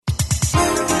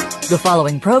The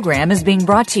following program is being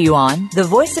brought to you on the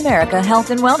Voice America Health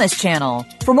and Wellness Channel.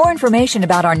 For more information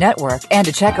about our network and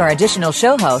to check our additional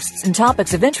show hosts and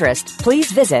topics of interest,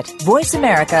 please visit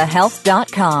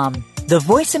voiceamericahealth.com. The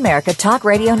Voice America Talk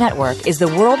Radio Network is the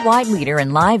worldwide leader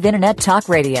in live Internet talk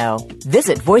radio.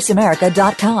 Visit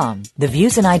voiceamerica.com. The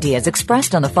views and ideas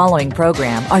expressed on the following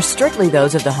program are strictly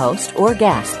those of the host or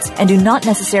guests and do not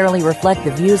necessarily reflect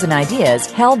the views and ideas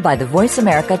held by the Voice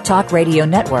America Talk Radio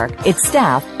Network, its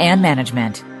staff, and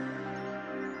management.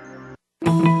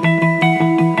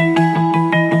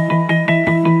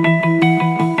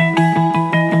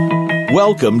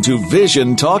 Welcome to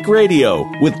Vision Talk Radio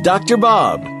with Dr.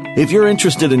 Bob. If you're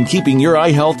interested in keeping your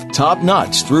eye health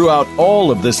top-notch throughout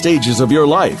all of the stages of your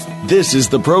life, this is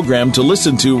the program to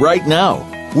listen to right now.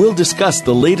 We'll discuss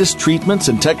the latest treatments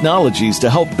and technologies to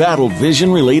help battle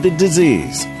vision-related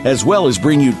disease, as well as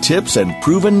bring you tips and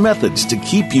proven methods to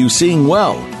keep you seeing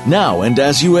well, now and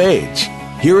as you age.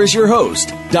 Here is your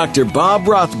host, Dr. Bob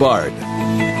Rothbard.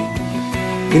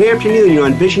 Good afternoon. You're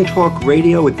on Vision Talk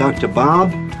Radio with Dr.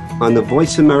 Bob on the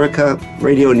Voice America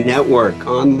Radio Network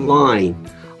online.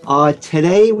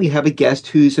 Today we have a guest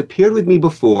who's appeared with me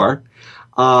before,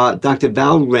 Dr.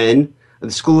 Val Wren of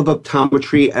the School of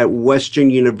Optometry at Western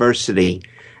University.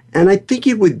 And I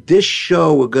figured with this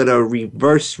show we're going to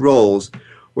reverse roles,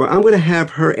 where I'm going to have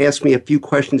her ask me a few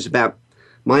questions about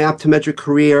my optometric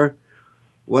career,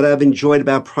 what I've enjoyed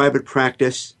about private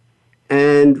practice,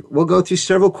 and we'll go through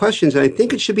several questions, and I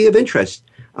think it should be of interest.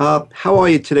 How are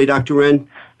you today, Dr. Wren?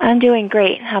 I'm doing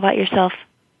great. How about yourself?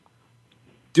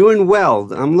 Doing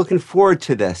well. I'm looking forward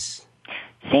to this.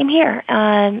 Same here.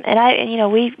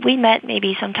 We met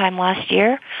maybe sometime last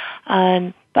year,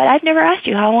 but I've never asked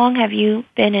you, how long have you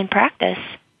been in practice?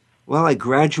 Well, I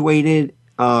graduated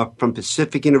from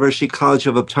Pacific University College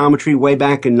of Optometry way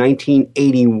back in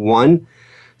 1981.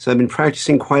 So I've been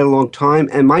practicing quite a long time.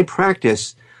 And my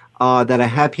practice that I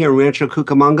have here in Rancho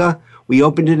Cucamonga, we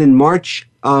opened it in March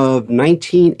of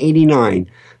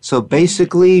 1989. So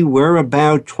basically, we're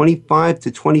about 25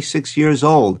 to 26 years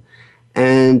old,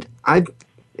 and I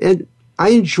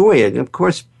enjoy it. Of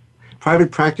course,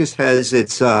 private practice has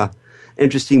its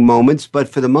interesting moments, but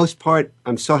for the most part,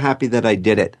 I'm so happy that I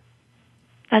did it.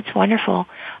 That's wonderful.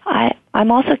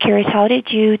 I'm also curious, how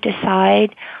did you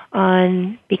decide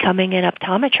on becoming an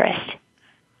optometrist?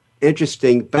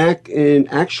 Interesting. Back in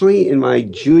my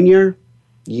junior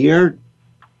year,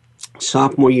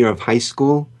 sophomore year of high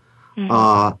school,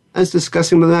 I was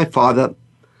discussing with my father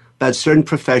about certain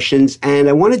professions, and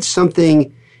I wanted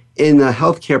something in the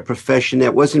healthcare profession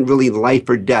that wasn't really life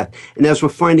or death. And as we're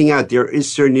finding out, there is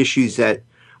certain issues that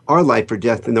are life or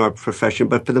death in our profession,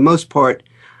 but for the most part,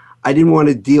 I didn't want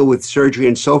to deal with surgery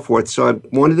and so forth, so I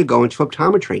wanted to go into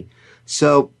optometry.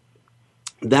 So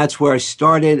that's where I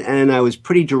started, and I was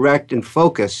pretty direct and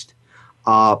focused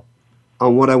on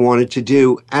what I wanted to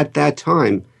do at that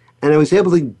time. And I was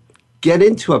able to get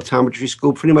into optometry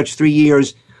school pretty much 3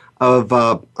 years of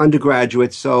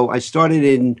undergraduate. So I started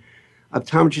in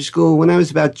optometry school when I was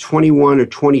about 21 or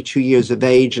 22 years of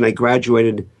age, and I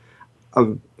graduated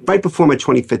right before my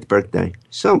 25th birthday.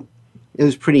 So it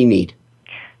was pretty neat.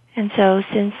 And so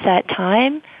since that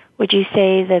time, would you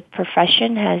say the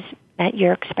profession has met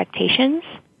your expectations?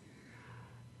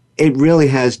 It really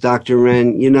has, Dr.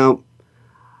 Wren.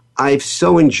 I've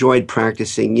so enjoyed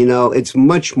practicing. It's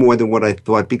much more than what I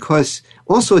thought, because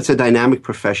also it's a dynamic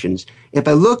profession. If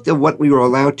I looked at what we were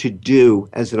allowed to do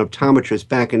as an optometrist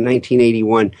back in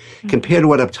 1981 compared to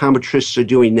what optometrists are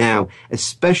doing now,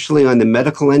 especially on the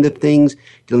medical end of things,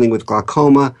 dealing with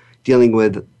glaucoma, dealing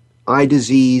with eye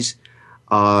disease,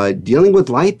 dealing with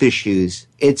life issues,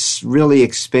 it's really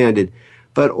expanded.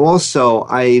 But also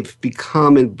I've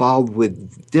become involved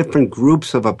with different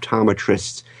groups of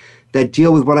optometrists that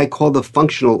deal with what I call the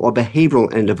functional or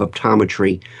behavioral end of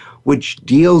optometry, which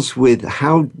deals with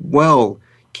how well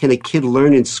can a kid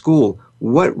learn in school,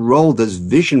 what role does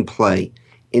vision play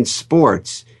in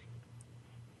sports,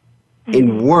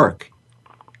 in work,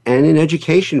 and in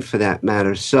education for that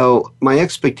matter. So my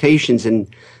expectations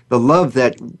and the love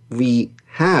that we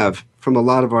have from a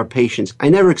lot of our patients, I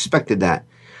never expected that.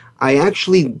 I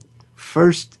actually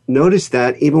first noticed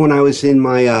that even when I was in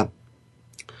my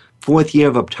fourth year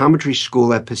of optometry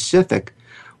school at Pacific,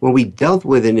 when we dealt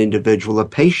with an individual, a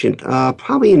patient,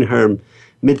 probably in her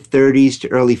mid-30s to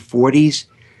early 40s,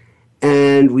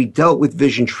 and we dealt with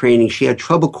vision training. She had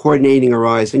trouble coordinating her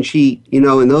eyes, and she, in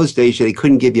those days, they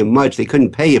couldn't give you much. They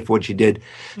couldn't pay you for what you did.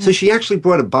 So she actually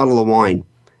brought a bottle of wine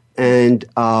and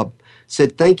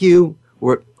said, "Thank you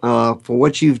for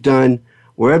what you've done.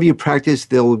 Wherever you practice,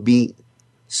 there will be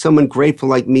someone grateful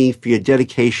like me for your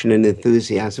dedication and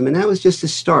enthusiasm. And that was just a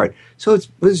start. So it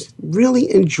was really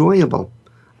enjoyable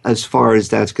as far as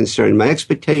that's concerned. My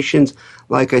expectations,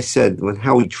 like I said, with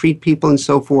how we treat people and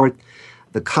so forth,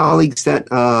 the colleagues that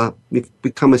we've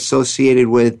become associated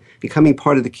with, becoming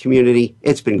part of the community,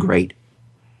 it's been great.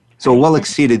 So well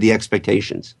exceeded the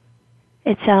expectations.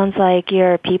 It sounds like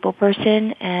you're a people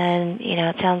person, and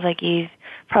it sounds like you've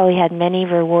probably had many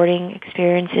rewarding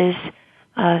experiences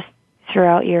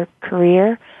throughout your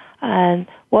career. And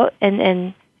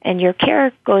your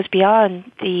care goes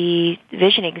beyond the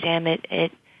vision exam.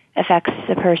 It affects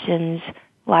the person's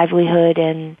livelihood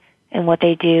and what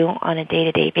they do on a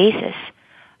day-to-day basis.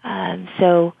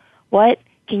 So,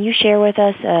 can you share with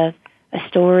us a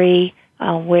story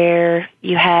where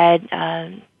you had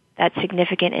that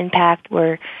significant impact,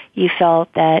 where you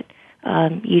felt that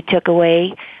you took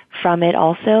away from it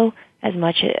also as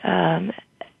much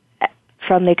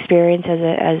from the experience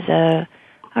as a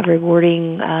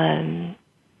rewarding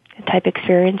type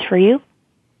experience for you?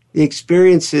 The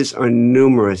experiences are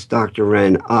numerous, Dr.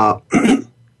 Wren.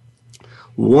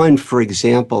 One, for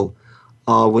example,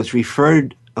 was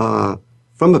referred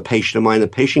from a patient of mine. The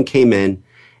patient came in,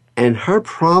 and her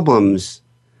problems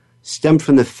stemmed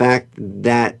from the fact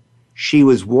that she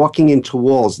was walking into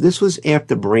walls. This was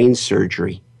after brain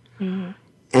surgery. Mm-hmm.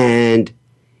 And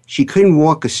she couldn't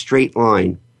walk a straight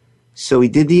line. So we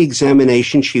did the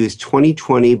examination. She was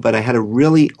 20/20, but I had a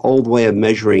really old way of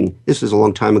measuring. This was a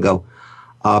long time ago.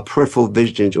 Peripheral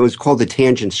vision. It was called the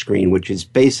tangent screen, which is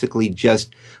basically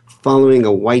just following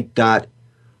a white dot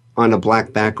on a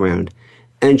black background.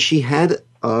 And she had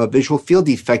a visual field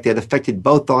defect that affected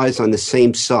both eyes on the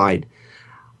same side.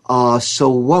 So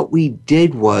what we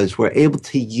did was we're able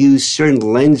to use certain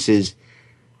lenses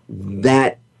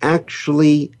that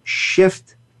actually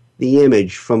shift the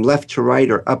image from left to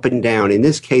right or up and down. In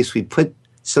this case, we put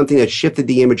something that shifted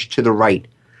the image to the right.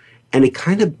 And it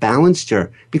kind of balanced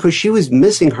her because she was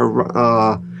missing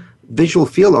her visual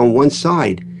field on one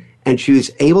side. And she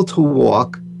was able to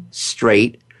walk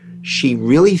straight. She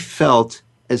really felt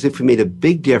as if it made a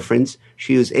big difference.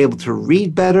 She was able to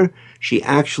read better. She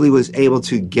actually was able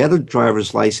to get a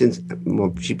driver's license.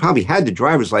 Well, she probably had the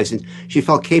driver's license. She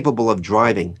felt capable of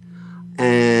driving.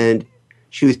 And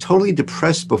she was totally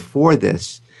depressed before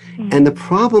this. Mm-hmm. And the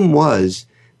problem was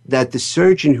that the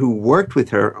surgeon who worked with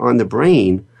her on the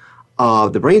brain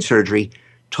surgery,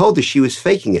 told her she was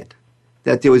faking it,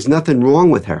 that there was nothing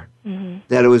wrong with her, mm-hmm.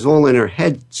 that it was all in her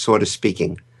head, sort of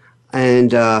speaking.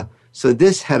 And so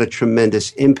this had a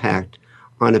tremendous impact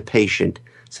on a patient.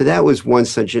 So that was one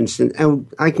such instance. And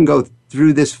I can go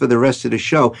through this for the rest of the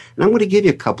show, and I'm going to give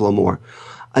you a couple of more.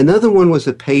 Another one was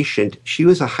a patient. She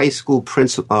was a high school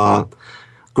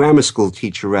grammar school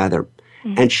teacher, rather.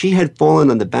 Mm-hmm. And she had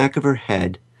fallen on the back of her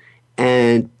head,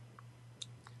 and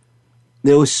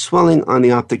there was swelling on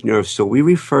the optic nerve. So we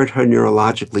referred her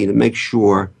neurologically to make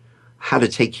sure how to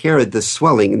take care of the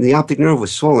swelling. And the optic nerve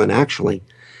was swollen, actually.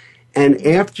 And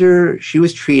after she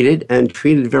was treated, and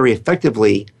treated very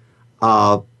effectively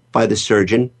by the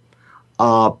surgeon,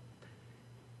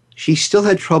 she still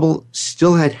had trouble,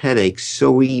 still had headaches.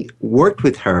 So we worked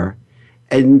with her,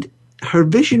 and her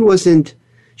vision wasn't,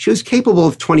 she was capable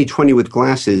of 20/20 with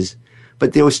glasses,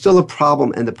 but there was still a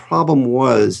problem. And the problem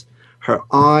was her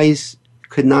eyes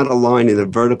could not align in a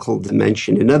vertical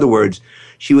dimension. In other words,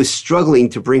 she was struggling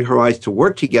to bring her eyes to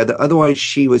work together. Otherwise,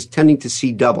 she was tending to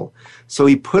see double. So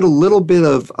he put a little bit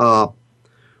of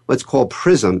what's called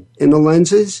prism in the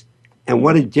lenses, and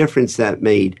what a difference that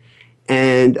made.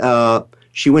 And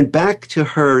she went back to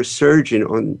her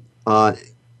surgeon,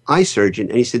 eye surgeon,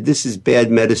 and he said, "This is bad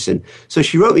medicine." So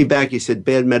she wrote me back. He said,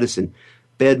 "Bad medicine.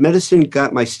 Bad medicine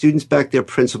got my students back their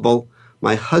principal,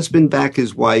 my husband back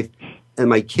his wife, and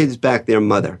my kids back their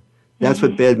mother. That's mm-hmm.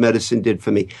 what bad medicine did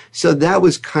for me." So that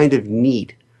was kind of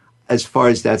neat as far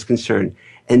as that's concerned.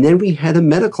 And then we had a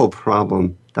medical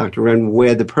problem, Dr. Wren,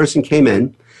 where the person came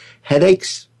in,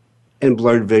 headaches and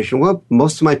blurred vision. Well,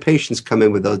 most of my patients come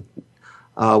in with that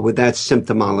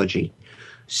symptomology.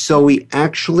 So we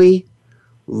actually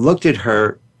looked at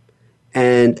her,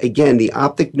 and again, the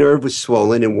optic nerve was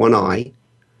swollen in one eye.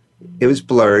 It was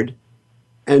blurred.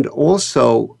 And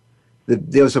also,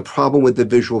 there was a problem with the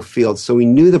visual field. So we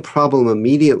knew the problem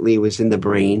immediately was in the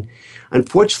brain.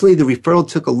 Unfortunately, the referral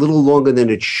took a little longer than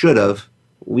it should have.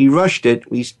 We rushed it.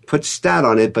 We put stat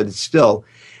on it, but it's still.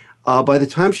 By the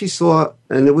time she saw,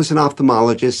 and it was an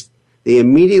ophthalmologist, they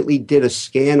immediately did a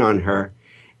scan on her,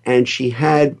 and she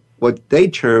had what they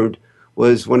termed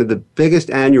was one of the biggest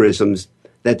aneurysms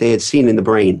that they had seen in the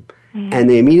brain. Mm-hmm. And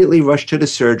they immediately rushed her to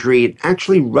surgery. It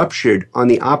actually ruptured on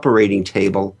the operating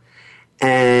table.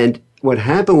 And what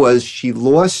happened was she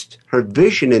lost her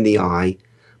vision in the eye,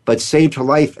 but saved her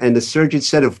life. And the surgeon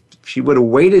said if she would have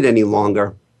waited any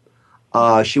longer,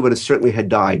 she would have certainly had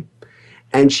died.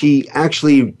 And she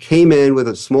actually came in with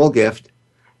a small gift,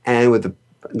 and with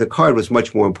the card was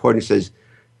much more important. It says,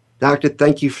 "Doctor,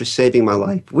 thank you for saving my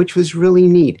life," which was really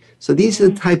neat. So these are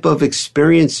the type of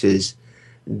experiences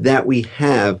that we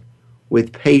have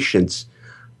with patients.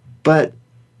 But,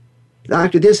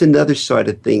 Doctor, there's another side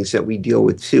of things that we deal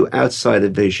with, too, outside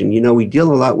of vision. You know, we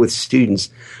deal a lot with students.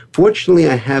 Fortunately,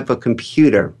 I have a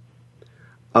computer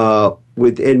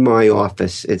within my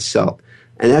office itself,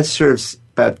 and that serves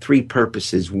about three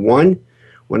purposes. One,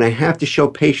 when I have to show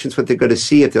patients what they're going to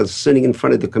see if they're sitting in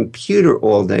front of the computer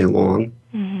all day long,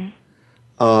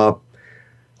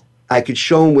 I could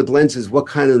show them with lenses what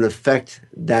kind of an effect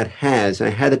that has. I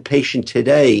had a patient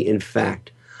today, in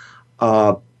fact,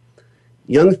 young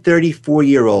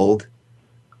 34-year-old,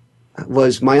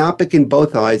 was myopic in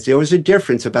both eyes. There was a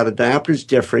difference, about a diopter's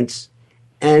difference,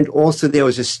 and also there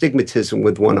was astigmatism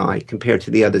with one eye compared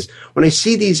to the others. When I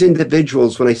see these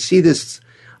individuals, when I see this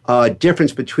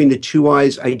difference between the two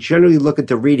eyes, I generally look at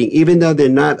the reading, even though they're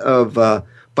not of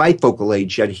bifocal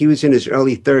age yet. He was in his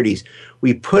early 30s.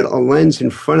 We put a lens in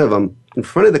front of him, in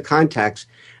front of the contacts,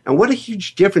 and what a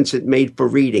huge difference it made for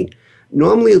reading.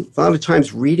 Normally, a lot of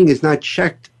times, reading is not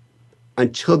checked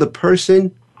until the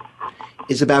person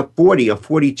is about 40 or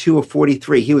 42 or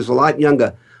 43. He was a lot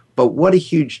younger, but what a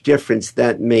huge difference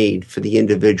that made for the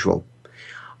individual.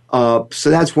 So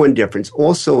that's one difference.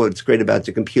 Also, what's great about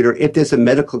the computer, if there's a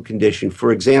medical condition,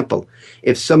 for example,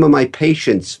 if some of my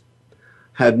patients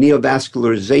have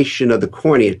neovascularization of the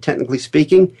cornea, technically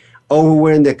speaking,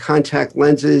 overwearing their contact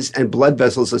lenses and blood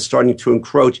vessels are starting to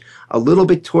encroach a little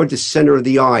bit toward the center of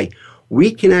the eye,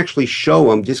 we can actually show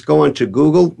them, just go onto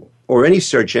Google or any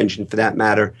search engine for that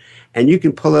matter, and you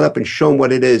can pull it up and show them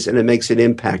what it is, and it makes an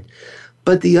impact.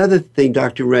 But the other thing,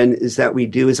 Dr. Ren, is that we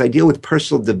do is I deal with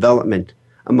personal development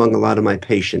among a lot of my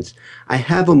patients. I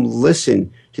have them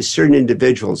listen to certain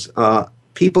individuals,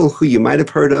 people who you might have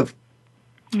heard of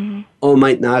or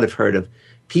might not have heard of.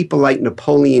 People like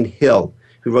Napoleon Hill,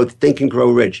 who wrote Think and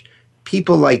Grow Rich.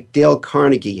 People like Dale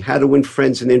Carnegie, How to Win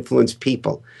Friends and Influence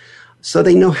People. So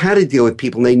they know how to deal with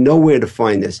people, and they know where to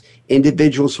find this.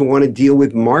 Individuals who want to deal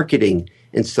with marketing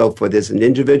and so forth. There's an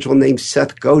individual named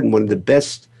Seth Godin, one of the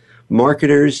best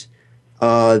marketers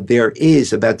there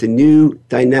is, about the new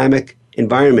dynamic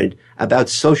environment, about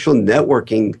social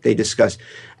networking they discuss,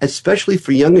 especially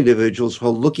for young individuals who are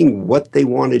looking what they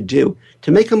want to do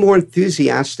to make them more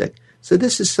enthusiastic. So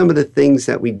this is some of the things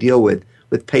that we deal with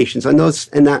patients on those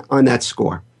and on that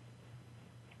score.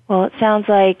 Well, it sounds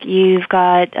like you've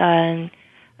got the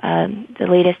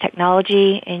latest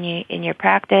technology in your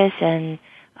practice, and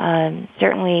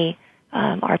certainly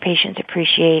our patients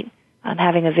appreciate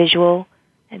having a visual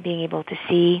and being able to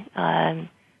see a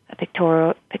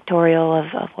pictorial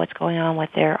of what's going on with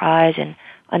their eyes and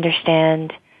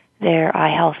understand their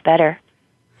eye health better.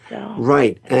 So,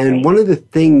 right. And one of the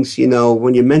things, you know,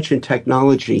 when you mention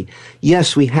technology,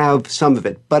 yes, we have some of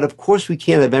it, but of course we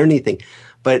can't have anything.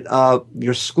 But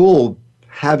your school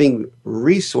having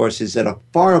resources that are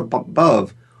far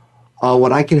above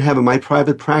what I can have in my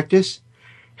private practice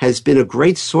has been a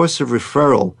great source of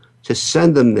referral to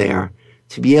send them there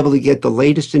to be able to get the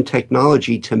latest in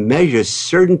technology to measure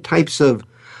certain types of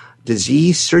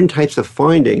disease, certain types of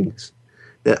findings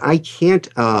that I can't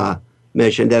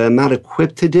measure, that I'm not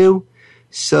equipped to do.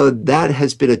 So that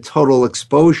has been a total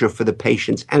exposure for the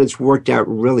patients, and it's worked out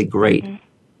really great.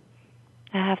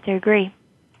 I have to agree.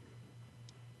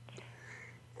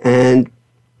 And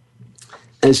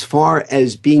as far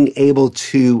as being able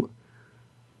to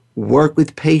work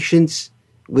with patients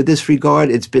with this regard,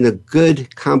 it's been a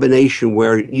good combination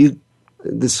where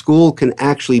the school can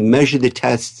actually measure the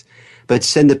tests, but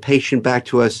send the patient back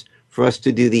to us for us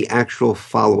to do the actual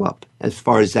follow-up as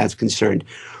far as that's concerned.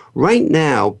 Right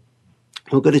now,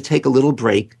 we're going to take a little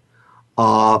break.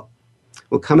 We're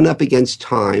coming up against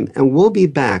time, and we'll be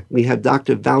back. We have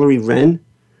Dr. Valerie Ren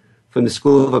from the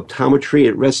School of Optometry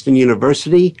at Reston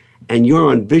University, and you're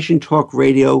on Vision Talk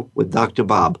Radio with Dr.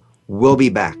 Bob. We'll be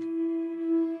back.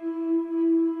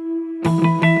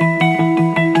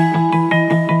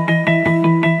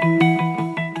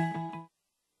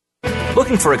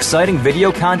 Looking for exciting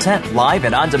video content live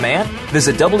and on demand?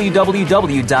 Visit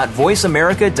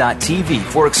www.voiceamerica.tv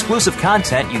for exclusive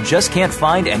content you just can't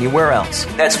find anywhere else.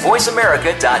 That's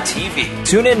voiceamerica.tv.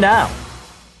 Tune in now.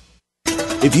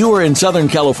 If you are in Southern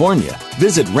California,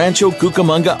 visit Rancho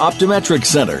Cucamonga Optometric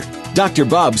Center. Dr.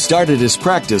 Bob started his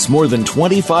practice more than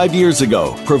 25 years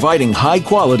ago, providing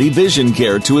high-quality vision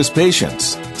care to his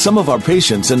patients. Some of our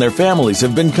patients and their families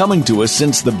have been coming to us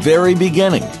since the very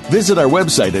beginning. Visit our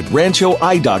website at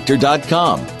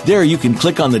ranchoeyedoctor.com. There you can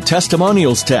click on the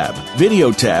Testimonials tab,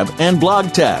 Video tab, and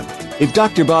Blog tab. If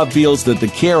Dr. Bob feels that the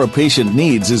care a patient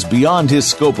needs is beyond his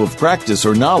scope of practice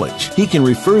or knowledge, he can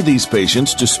refer these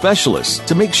patients to specialists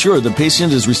to make sure the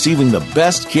patient is receiving the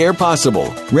best care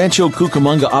possible. Rancho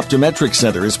Cucamonga Optometric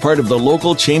Center is part of the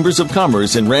local Chambers of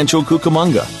Commerce in Rancho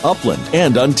Cucamonga, Upland,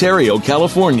 and Ontario,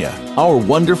 California. Our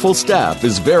wonderful staff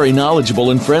is very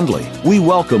knowledgeable and friendly. We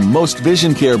welcome most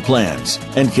vision care plans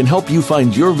and can help you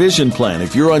find your vision plan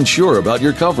if you're unsure about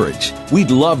your coverage. We'd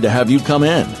love to have you come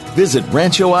in. Visit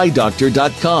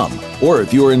ranchoeyedoctor.com, or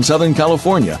if you're in Southern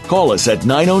California, call us at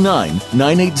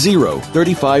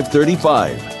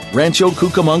 909-980-3535. Rancho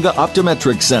Cucamonga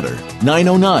Optometric Center,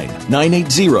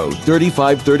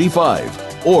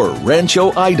 909-980-3535, or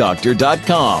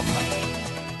ranchoeyedoctor.com.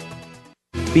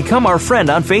 Become our friend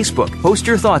on Facebook. Post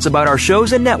your thoughts about our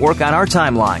shows and network on our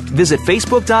timeline. Visit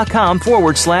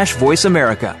facebook.com/Voice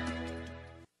America.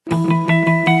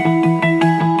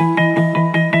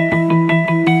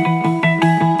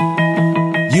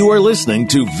 You are listening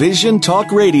to Vision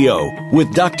Talk Radio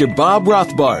with Dr. Bob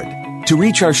Rothbard. To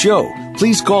reach our show,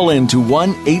 please call in to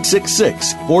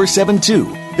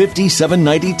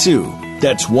 1-866-472-5792.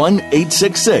 That's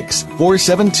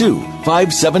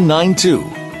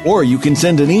 1-866-472-5792. Or you can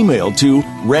send an email to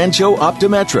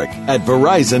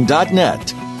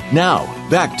ranchooptometric@verizon.net. Now,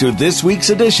 back to this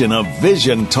week's edition of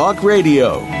Vision Talk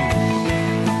Radio.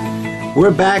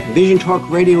 We're back, Vision Talk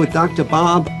Radio with Dr.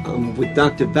 Bob. I'm with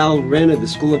Dr. Val Wren of the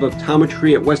School of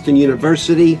Optometry at Western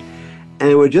University.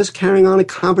 And we're just carrying on a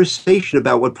conversation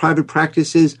about what private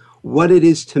practice is, what it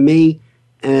is to me,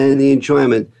 and the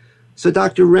enjoyment. So,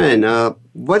 Dr. Wren,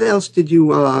 what else did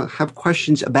you have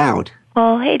questions about?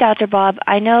 Well, hey, Dr. Bob.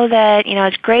 I know that,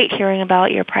 it's great hearing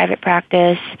about your private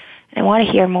practice. I want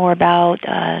to hear more about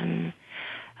some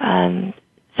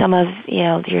of,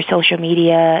 your social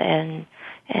media and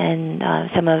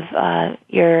some of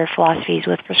your philosophies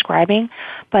with prescribing.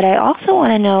 But I also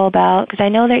want to know about, because I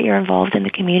know that you're involved in the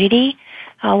community,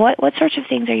 what sorts of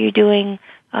things are you doing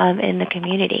in the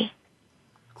community?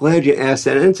 Glad you asked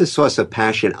that, and it's a source of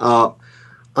passion.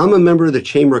 I'm a member of the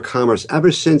Chamber of Commerce. Ever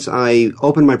since I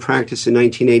opened my practice in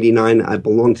 1989, I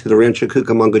belong to the Rancho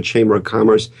Cucamonga Chamber of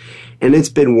Commerce, and it's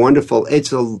been wonderful.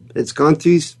 It's gone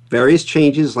through various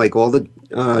changes like all the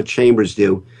chambers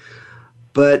do,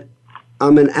 but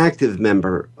I'm an active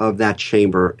member of that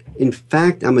chamber. In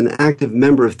fact, I'm an active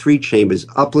member of 3 chambers: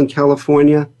 Upland,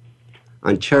 California,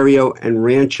 Ontario, and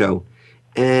Rancho.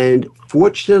 And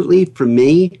fortunately for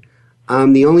me,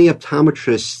 I'm the only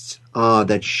optometrist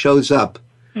that shows up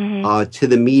to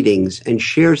the meetings and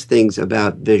shares things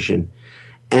about vision.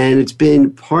 And it's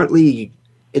been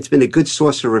a good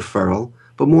source of referral,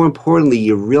 but more importantly,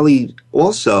 you really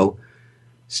also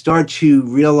start to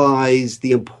realize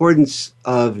the importance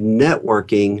of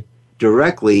networking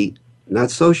directly,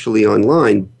 not socially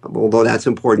online, although that's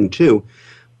important too,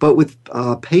 but with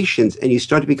patients, and you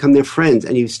start to become their friends,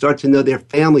 and you start to know their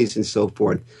families and so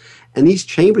forth. And these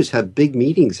chambers have big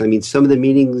meetings. I mean, some of the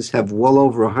meetings have well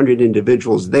over 100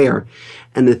 individuals there.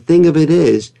 And the thing of it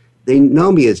is, they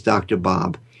know me as Dr.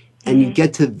 Bob, and you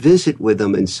get to visit with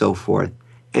them and so forth.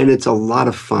 And it's a lot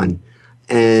of fun.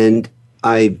 And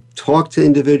I talk to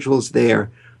individuals there,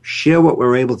 share what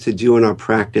we're able to do in our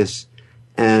practice,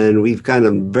 and we've got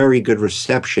a very good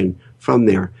reception from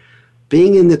there.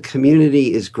 Being in the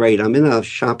community is great. I'm in a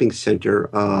shopping center.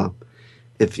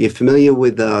 If you're familiar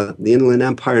with the Inland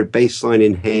Empire Baseline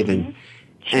in Haven,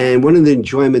 and one of the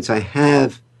enjoyments I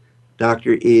have,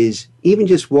 Doctor, is even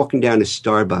just walking down to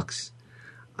Starbucks.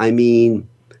 I mean,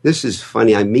 this is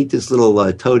funny. I meet this little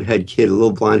toadhead kid, a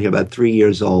little blonde hair, about 3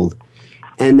 years old,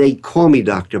 and they call me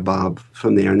Dr. Bob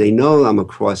from there, and they know I'm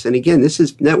across. And again, this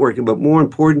is networking, but more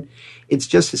important, it's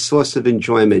just a source of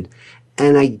enjoyment.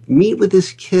 And I meet with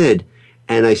this kid,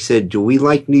 and I said, "Do we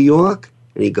like New York?"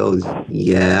 And he goes,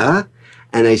 "Yeah."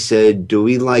 And I said, "Do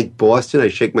we like Boston?" I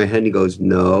shake my head, and he goes,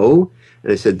 "No."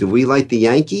 And I said, "Do we like the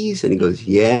Yankees?" And he goes,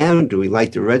 "Yeah." And do we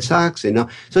like the Red Sox? And no.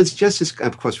 So it's just this,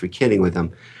 of course, we're kidding with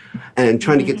him. And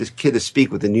trying to get this kid to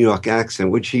speak with a New York accent,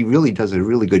 which he really does a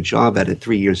really good job at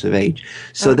 3 years of age.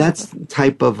 So that's the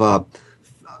type of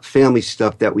family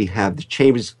stuff that we have. The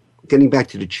chambers, getting back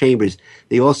to the chambers,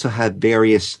 they also have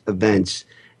various events.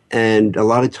 And a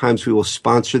lot of times we will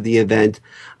sponsor the event.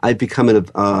 I've become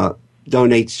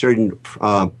donate certain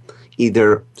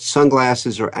either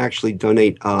sunglasses or actually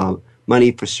donate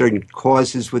money for certain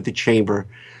causes with the chamber.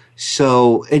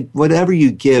 So whatever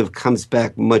you give comes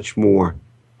back much more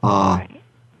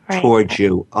towards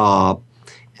you.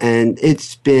 And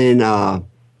it's been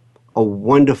a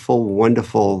wonderful,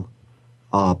 wonderful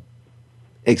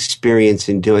experience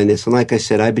in doing this. And like I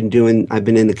said, I've been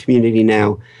in the community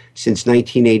now since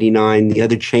 1989. The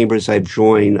other chambers I've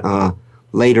joined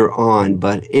later on,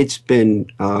 but it's been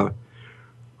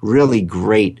really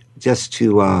great just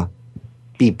to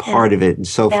be part of it and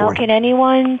so now, forth. Can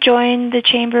anyone join the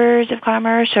Chambers of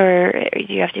Commerce, or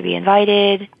do you have to be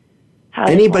invited?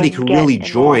 Anybody can really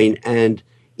join, and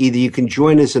either you can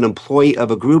join as an employee of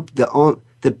a group.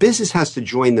 The business has to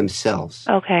join themselves.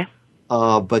 Okay.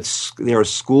 But there are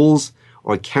schools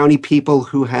or county people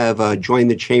who have joined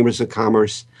the Chambers of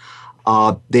Commerce.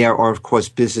 There are, of course,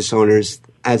 business owners,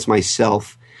 as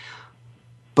myself.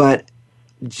 But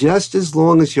just as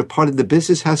long as you're part of the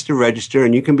business has to register,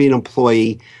 and you can be an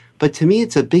employee. But to me,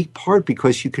 it's a big part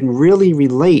because you can really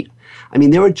relate. I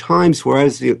mean, there were times where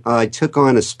I took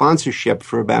on a sponsorship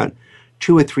for about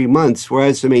 2 or 3 months, where I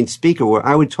was the main speaker, where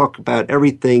I would talk about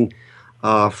everything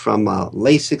from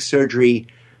LASIK surgery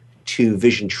to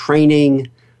vision training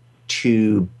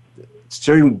to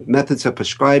certain methods of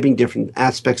prescribing, different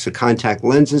aspects of contact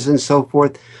lenses and so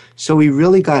forth. So we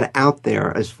really got out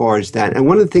there as far as that. And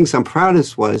one of the things I'm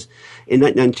proudest was in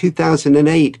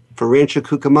 2008 for Rancho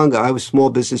Cucamonga, I was Small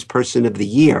Business Person of the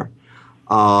Year.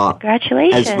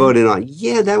 Congratulations. As voted on.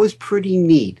 Yeah, that was pretty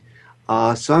neat.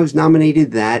 So I was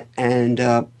nominated that and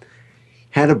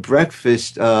had a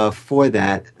breakfast for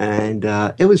that. And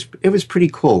it was pretty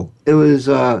cool. It was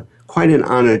quite an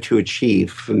honor to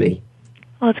achieve for me.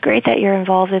 Well, it's great that you're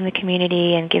involved in the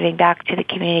community and giving back to the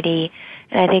community.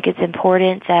 And I think it's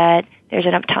important that there's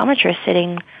an optometrist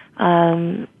sitting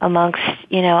amongst,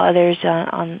 others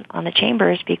on the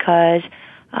chambers, because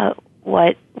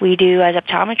what we do as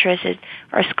optometrists is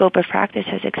our scope of practice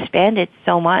has expanded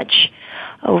so much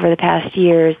over the past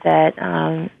years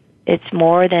that it's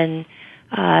more than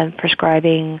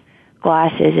prescribing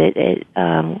glasses.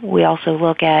 We also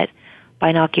look at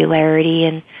binocularity,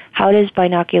 and how does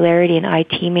binocularity and eye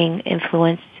teaming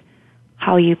influence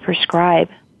how you prescribe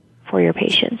for your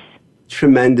patients?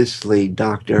 Tremendously,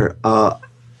 doctor.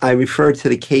 I referred to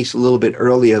the case a little bit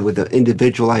earlier with the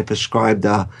individual I prescribed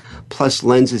plus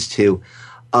lenses to.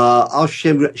 I'll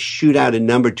shoot out a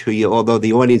number to you, although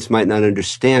the audience might not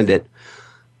understand it.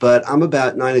 But I'm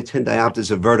about 9 or 10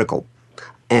 diopters of vertical.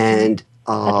 And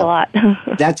that's a lot.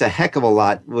 That's a heck of a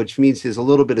lot, which means there's a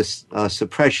little bit of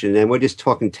suppression. And we're just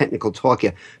talking technical talk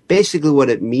here. Basically what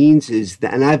it means is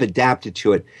that, and I've adapted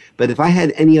to it, but if I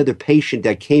had any other patient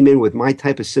that came in with my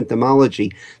type of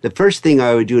symptomology, the first thing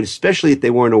I would do, especially if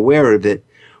they weren't aware of it,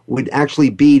 would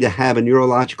actually be to have a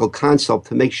neurological consult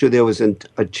to make sure there was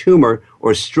a tumor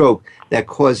or stroke that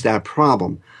caused that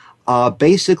problem.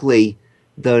 Basically,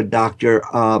 the doctor,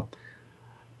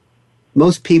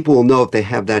 most people will know if they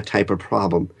have that type of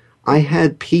problem. I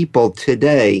had people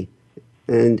today,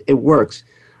 and it works,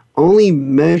 only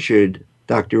measured,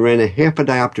 Dr. Wren, a half a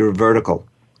diopter vertical.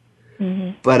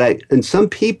 Mm-hmm. But and some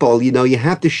people, you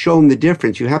have to show them the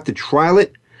difference. You have to trial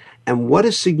it, and what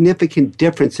a significant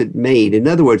difference it made. In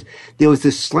other words, there was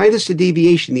the slightest of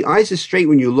deviation. The eyes are straight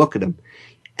when you look at them.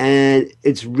 And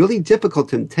it's really difficult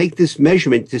to take this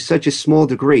measurement to such a small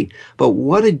degree. But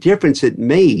what a difference it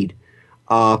made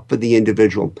for the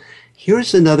individual.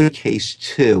 Here's another case,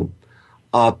 too.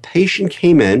 A patient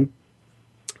came in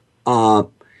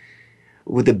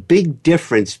with a big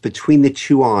difference between the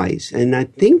two eyes. And I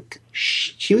think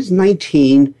she was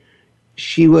 19.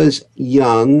 She was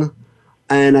young.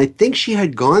 And I think she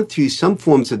had gone through some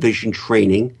forms of vision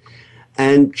training.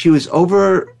 And she was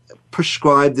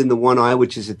over-prescribed in the one eye,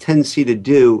 which is a tendency to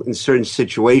do in certain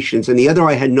situations. And the other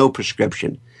eye had no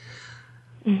prescription.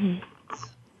 Mm-hmm.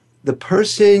 The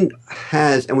person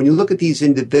has, and when you look at these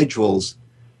individuals,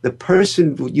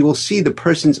 you will see the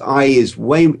person's eye is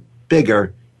way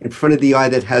bigger in front of the eye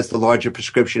that has the larger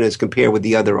prescription as compared with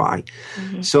the other eye.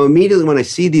 Mm-hmm. So immediately when I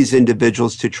see these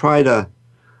individuals, to try to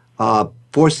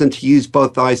force them to use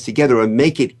both eyes together or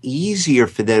make it easier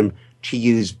for them to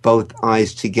use both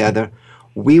eyes together,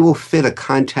 we will fit a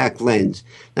contact lens.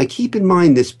 Now keep in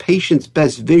mind, this patient's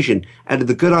best vision out of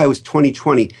the good eye was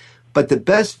 20/20. But the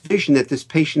best vision that this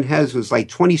patient has was like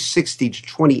 20/60 to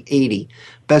 20/80,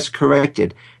 best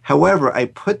corrected. However, I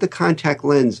put the contact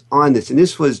lens on this, and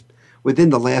this was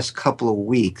within the last couple of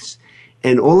weeks.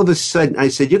 And all of a sudden, I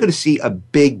said, you're going to see a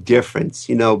big difference,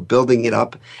 building it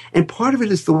up. And part of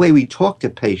it is the way we talk to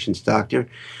patients, doctor.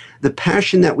 The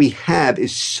passion that we have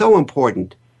is so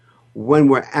important when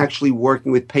we're actually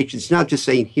working with patients, not just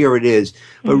saying, here it is,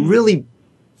 but really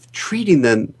treating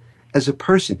them as a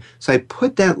person. So I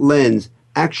put that lens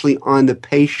actually on the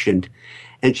patient,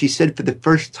 and she said for the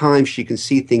first time she can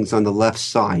see things on the left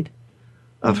side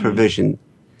of her vision.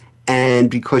 And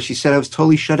because she said I was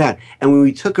totally shut out. And when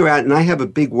we took her out, and I have a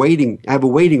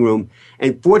waiting room,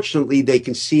 and fortunately they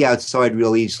can see outside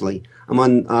real easily. I'm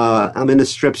in a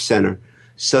strip center,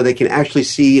 so they can actually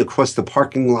see across the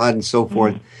parking lot and so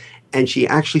forth. And she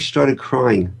actually started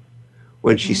crying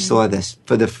when she saw this.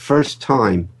 For the first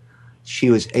time, she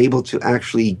was able to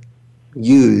actually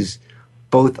use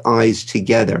both eyes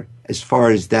together as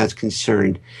far as that's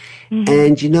concerned.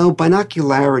 And,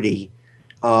 binocularity,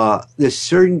 there's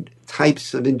certain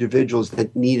types of individuals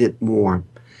that need it more.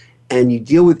 And you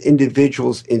deal with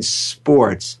individuals in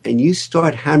sports, and you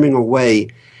start hammering away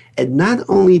at not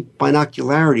only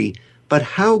binocularity, but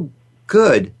how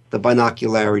good the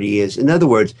binocularity is. In other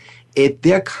words, if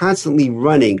they're constantly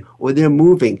running or they're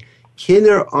moving, can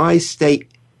their eyes stay,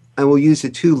 and we'll use the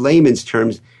two layman's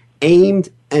terms, aimed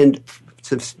and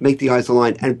to make the eyes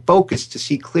align and focused to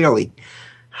see clearly?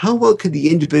 How well could the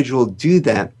individual do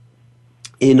that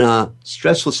in a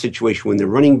stressful situation when they're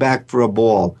running back for a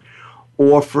ball?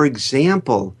 Or, for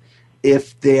example,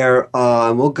 if they're,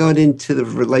 we'll go into the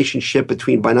relationship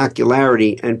between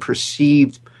binocularity and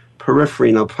perceived periphery,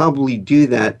 and I'll probably do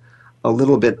that a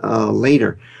little bit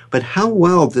later. But how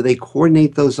well do they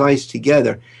coordinate those eyes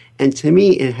together? And to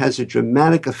me, it has a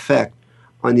dramatic effect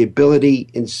on the ability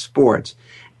in sports.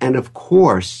 And of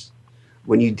course,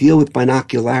 when you deal with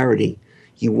binocularity,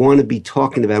 you want to be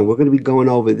talking about, we're going to be going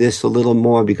over this a little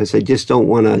more because I just don't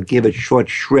want to give it short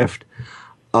shrift,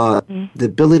 the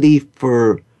ability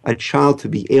for a child to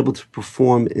be able to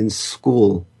perform in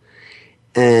school.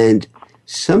 And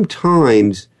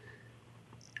sometimes,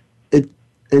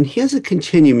 and here's a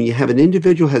continuum. You have an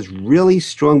individual who has really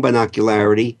strong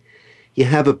binocularity. You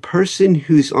have a person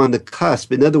who's on the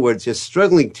cusp. In other words, they're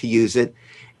struggling to use it.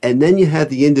 And then you have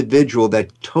the individual that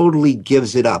totally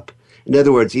gives it up. In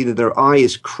other words, either their eye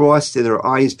is crossed or their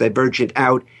eye is divergent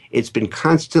out. It's been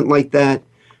constant like that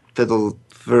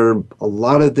for a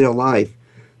lot of their life.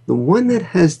 The one that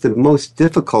has the most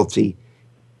difficulty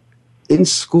in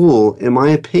school, in my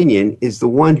opinion, is the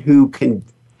one who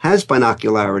has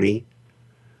binocularity,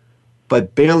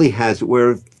 but barely has it,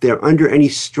 where if they're under any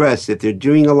stress, if they're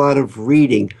doing a lot of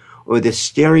reading, or they're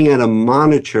staring at a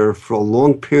monitor for a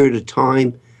long period of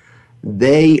time,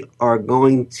 they are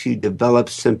going to develop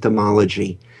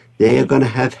symptomology. They are going to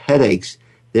have headaches.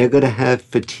 They're going to have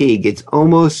fatigue. It's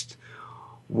almost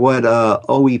what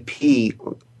OEP,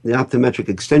 the Optometric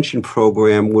Extension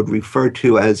Program, would refer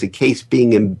to as a case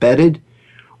being embedded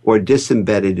or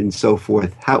disembedded and so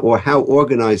forth, how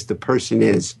organized the person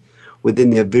is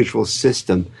within their visual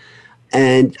system.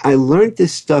 And I learned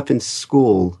this stuff in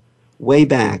school way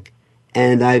back.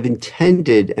 And I've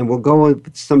intended, and we'll go on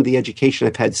with some of the education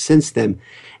I've had since then.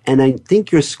 And I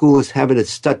think your school is having a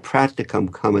stud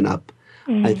practicum coming up.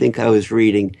 I think I was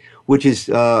reading, which is,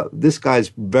 this guy's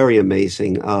very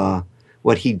amazing,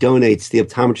 what he donates to the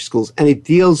optometry schools. And it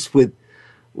deals with,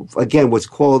 again, what's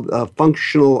called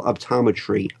functional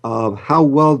optometry. How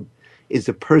well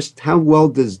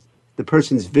does the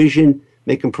person's vision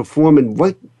make them perform, and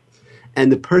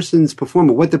the person's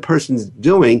performance, what the person's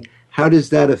doing, how does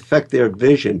that affect their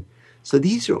vision? So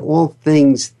these are all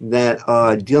things that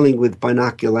are dealing with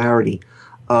binocularity.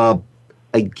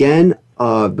 Again,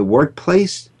 the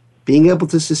workplace, being able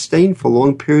to sustain for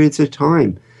long periods of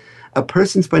time. A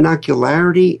person's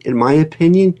binocularity, in my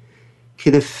opinion,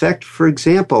 can affect, for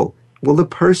example, will the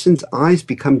person's eyes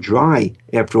become dry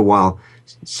after a while?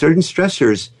 Certain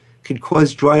stressors could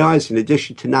cause dry eyes in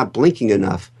addition to not blinking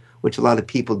enough, which a lot of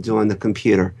people do on the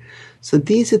computer. So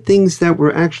these are things that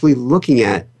we're actually looking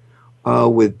at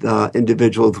with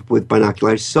individuals with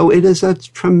binoculars. So it is a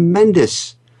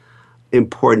tremendous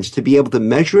importance to be able to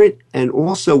measure it, and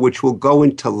also, which we'll go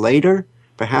into later,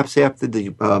 perhaps after the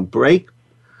break,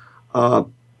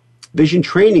 vision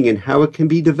training and how it can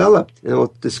be developed. And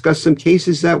I'll discuss some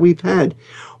cases that we've had.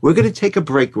 We're going to take a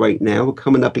break right now. We're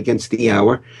coming up against the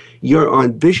hour. You're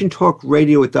on Vision Talk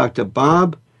Radio with Dr.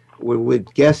 Bob. We're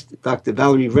with guest Dr.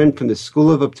 Valerie Wren from the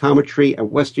School of Optometry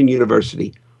at Western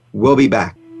University. We'll be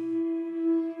back.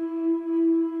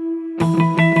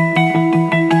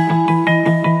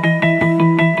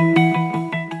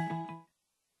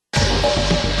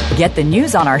 Get the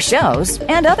news on our shows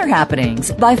and other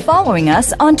happenings by following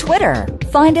us on Twitter.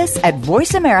 Find us at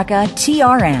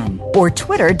VoiceAmericaTRN or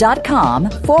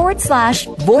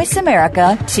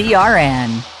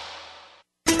twitter.com/VoiceAmericaTRN.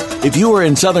 If you are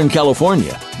in Southern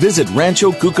California, visit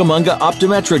Rancho Cucamonga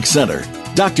Optometric Center.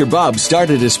 Dr. Bob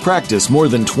started his practice more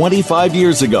than 25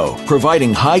 years ago,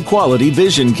 providing high-quality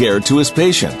vision care to his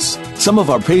patients. Some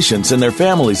of our patients and their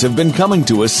families have been coming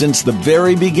to us since the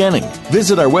very beginning.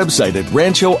 Visit our website at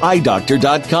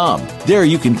ranchoeyedoctor.com. There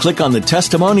you can click on the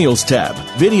Testimonials tab,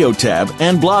 Video tab,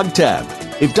 and Blog tab.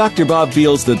 If Dr. Bob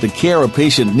feels that the care a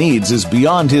patient needs is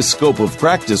beyond his scope of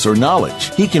practice or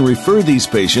knowledge, he can refer these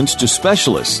patients to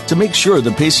specialists to make sure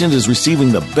the patient is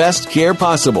receiving the best care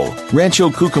possible. Rancho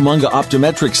Cucamonga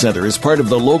Optometric Center is part of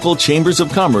the local Chambers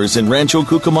of Commerce in Rancho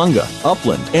Cucamonga,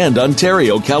 Upland, and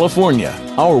Ontario, California.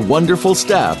 Our wonderful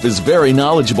staff is very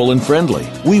knowledgeable and friendly.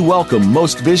 We welcome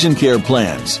most vision care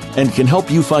plans and can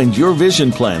help you find your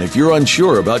vision plan if you're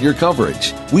unsure about your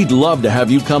coverage. We'd love to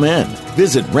have you come in.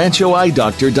 Visit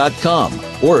ranchoeyedoctor.com,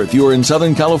 or if you're in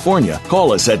Southern California,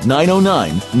 call us at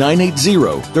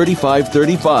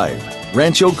 909-980-3535.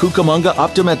 Rancho Cucamonga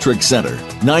Optometric Center,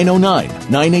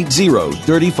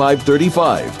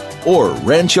 909-980-3535, or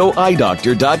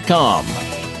ranchoeyedoctor.com.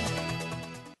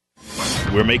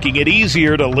 We're making it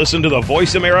easier to listen to the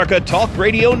Voice America Talk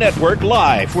Radio Network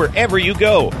live wherever you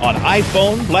go on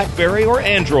iPhone, BlackBerry, or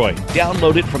Android.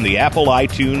 Download it from the Apple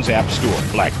iTunes App Store,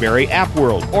 BlackBerry App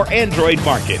World, or Android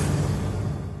Market.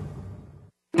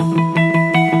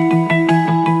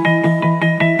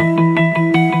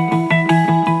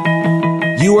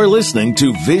 You are listening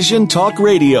to Vision Talk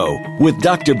Radio with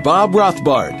Dr. Bob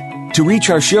Rothbard. To reach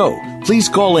our show, please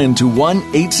call in to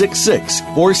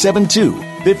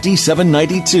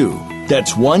 1-866-472-5792.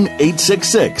 That's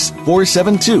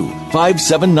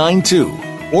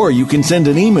 1-866-472-5792. Or you can send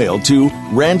an email to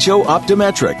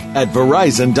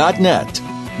ranchooptometric@verizon.net.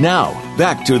 Now,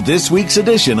 back to this week's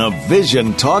edition of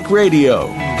Vision Talk Radio.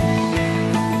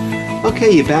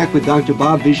 Okay, you're back with Dr.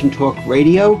 Bob, Vision Talk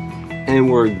Radio,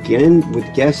 and we're again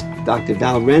with guest Dr.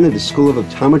 Val Wren of the School of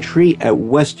Optometry at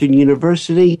Western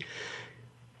University.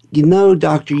 You know,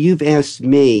 Doctor, you've asked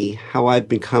me how I've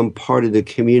become part of the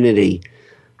community,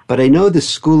 but I know the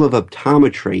School of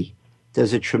Optometry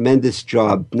does a tremendous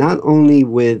job, not only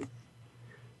with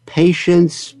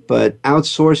patients, but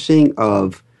outsourcing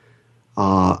of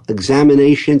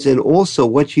examinations, and also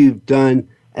what you've done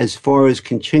as far as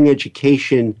continuing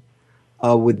education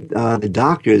with the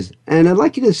doctors. And I'd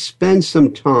like you to spend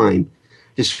some time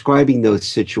describing those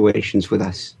situations with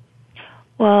us.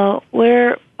 Well,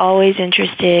 we're always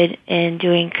interested in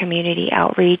doing community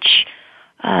outreach.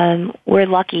 We're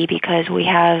lucky because we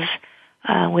have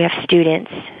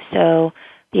students. So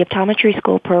the optometry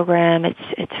school program, it's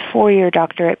a 4-year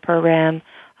doctorate program.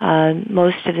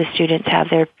 Most of the students have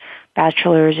their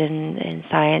bachelor's in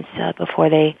science before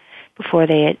they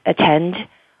attend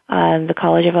the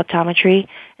College of Optometry.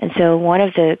 And so one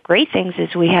of the great things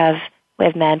is we have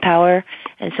manpower.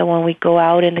 And so when we go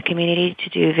out in the community to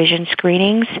do vision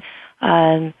screenings,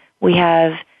 we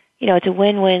have, it's a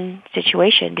win-win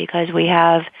situation because we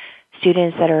have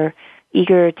students that are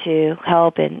eager to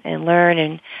help and learn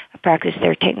and practice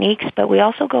their techniques, but we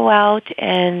also go out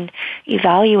and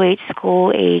evaluate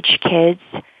school-age kids,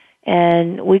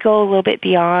 and we go a little bit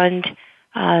beyond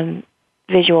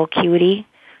visual acuity.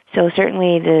 So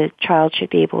certainly the child should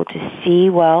be able to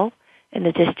see well in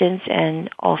the distance and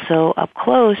also up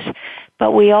close,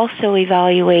 but we also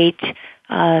evaluate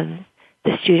the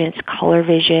student's color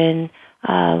vision.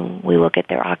 We look at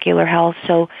their ocular health.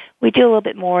 So we do a little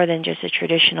bit more than just a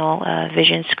traditional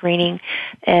vision screening,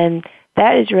 and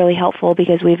that is really helpful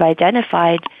because we've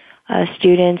identified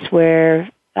students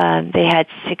where they had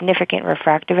significant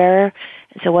refractive error.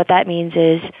 And so what that means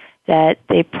is that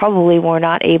they probably were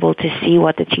not able to see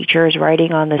what the teacher is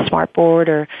writing on the smartboard,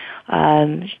 or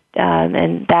and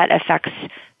that affects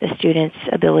the student's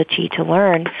ability to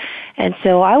learn. And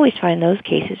so I always find those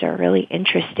cases are really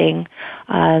interesting.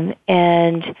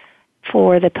 And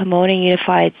for the Pomona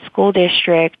Unified School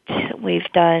District, we've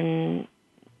done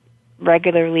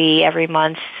regularly every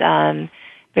month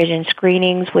vision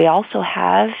screenings. We also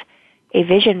have a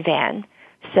vision van.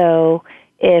 So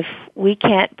if we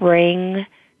can't bring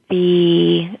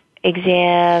the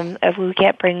exam, if we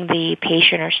can't bring the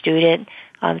patient or student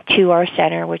to our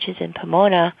center, which is in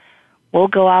Pomona, we'll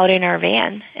go out in our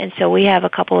van. And so we have a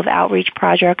couple of outreach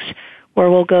projects where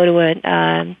we'll go to a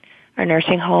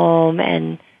nursing home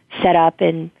and set up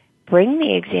and bring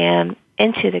the exam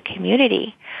into the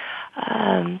community.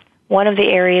 One of the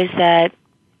areas that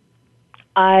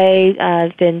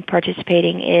I've been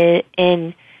participating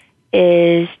in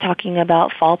is talking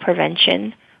about fall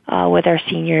prevention with our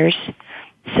seniors.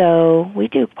 So we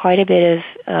do quite a bit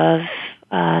of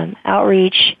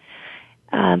outreach,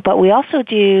 but we also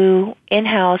do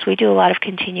in-house, we do a lot of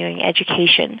continuing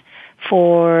education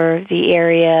for the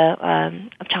area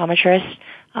optometrists.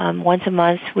 Once a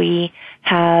month we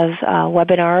have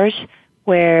webinars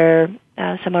where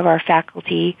some of our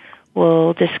faculty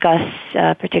we'll discuss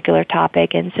a particular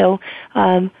topic. And so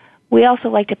we also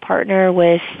like to partner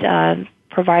with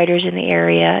providers in the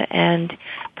area and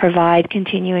provide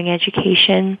continuing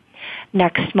education.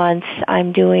 Next month,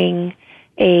 I'm doing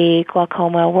a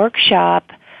glaucoma workshop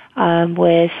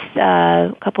with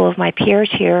a couple of my peers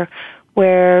here,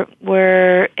 where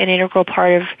we're an integral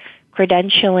part of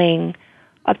credentialing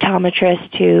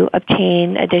optometrists to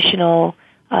obtain additional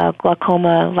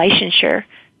glaucoma licensure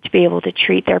to be able to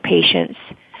treat their patients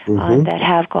that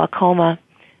have glaucoma.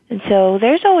 And so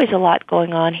there's always a lot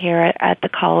going on here at the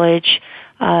college.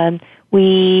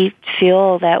 We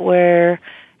feel that we're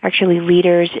actually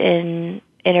leaders in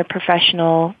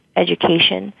interprofessional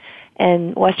education.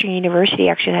 And Western University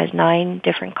actually has 9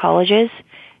 different colleges.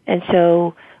 And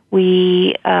so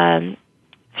we,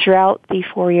 throughout the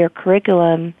 4-year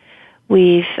curriculum,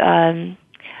 we've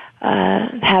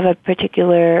have a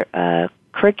particular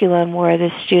curriculum where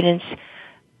the students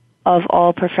of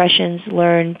all professions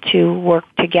learn to work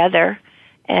together.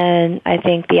 And I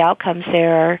think the outcomes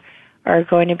there are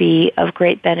going to be of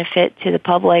great benefit to the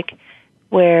public,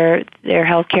 where their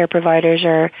healthcare providers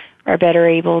are better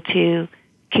able to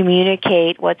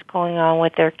communicate what's going on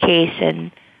with their case,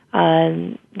 and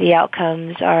the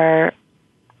outcomes are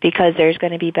because there's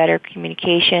going to be better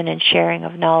communication and sharing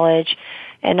of knowledge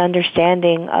and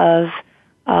understanding of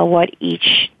what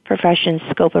each profession's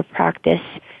scope of practice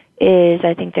is.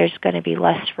 I think there's going to be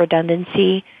less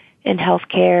redundancy in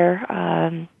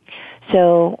healthcare.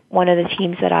 So one of the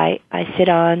teams that I sit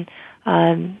on,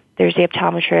 there's the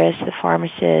optometrist, the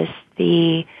pharmacist,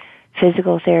 the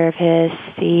physical therapist,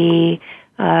 the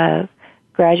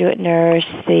graduate nurse,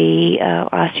 the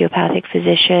osteopathic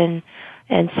physician.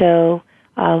 And so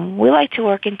we like to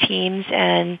work in teams,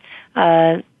 and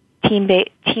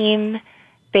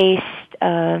team-based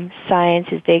science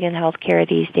is big in healthcare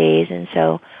these days. And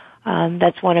so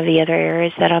that's one of the other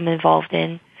areas that I'm involved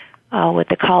in with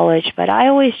the college. But I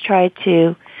always try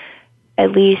to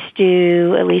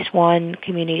do at least one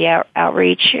community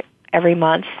outreach every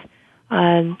month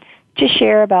to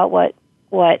share about what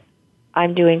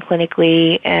I'm doing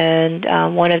clinically.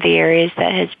 And one of the areas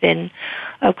that has been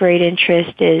of great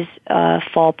interest is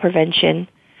fall prevention.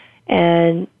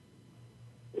 And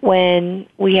when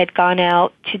we had gone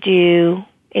out to do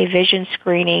a vision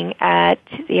screening at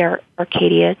the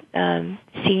Arcadia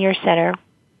Senior Center,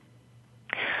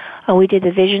 we did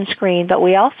the vision screen, but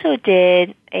we also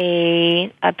did a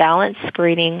balance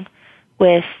screening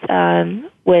with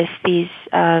these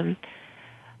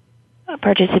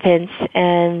participants,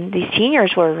 and these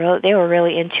seniors were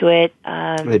really into it.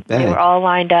 They were all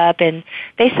lined up, and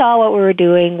they saw what we were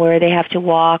doing, where they have to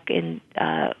walk, and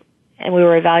we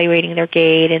were evaluating their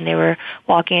gait, and they were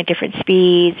walking at different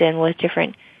speeds and with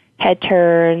different head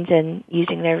turns and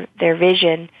using their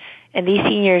vision. And these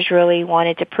seniors really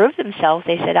wanted to prove themselves.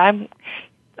 They said, "I'm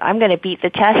going to beat the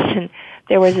test." And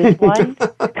there was this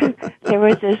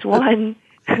one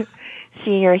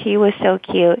senior. He was so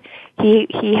cute.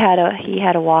 He had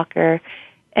a walker,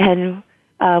 and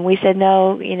we said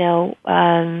no,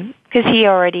 because he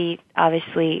already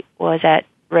obviously was at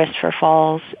risk for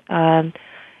falls.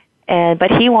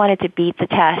 But he wanted to beat the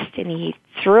test, and he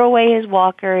threw away his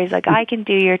walker. He's like, "I can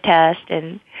do your test,"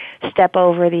 and step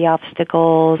over the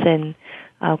obstacles and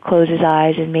close his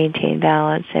eyes and maintain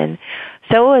balance. And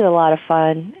so it was a lot of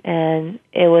fun, and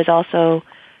it was also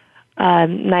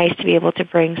nice to be able to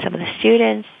bring some of the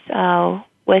students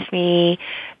with me,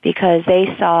 because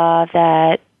they saw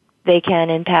that they can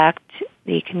impact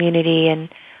the community and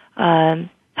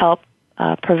help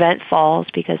prevent falls,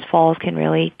 because falls can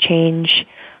really change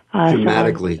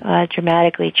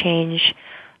dramatically change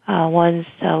one's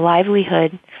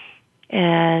livelihood.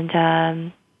 And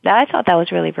I thought that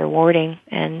was really rewarding.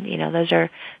 And, those are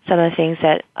some of the things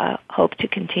that I hope to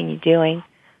continue doing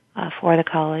for the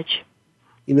college.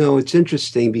 It's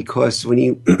interesting because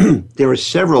when there are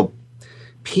several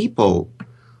people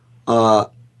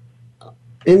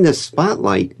in the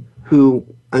spotlight who,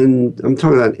 and I'm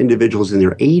talking about individuals in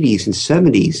their 80s and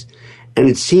 70s, and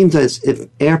it seems as if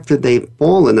after they've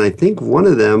fallen, I think one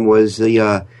of them was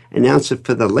the announcer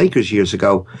for the Lakers years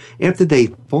ago, after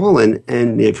they've fallen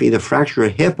and if either fracture a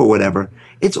hip or whatever,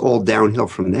 it's all downhill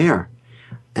from there.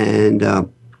 And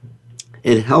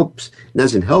it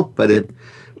doesn't help, but it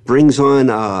brings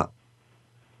on,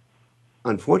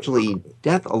 unfortunately,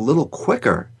 death a little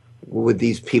quicker with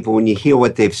these people when you hear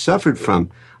what they've suffered from.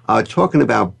 Talking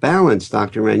about balance,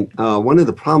 Dr. Ren, one of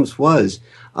the problems was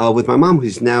with my mom,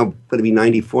 who's now going to be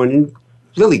 94 and in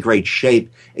really great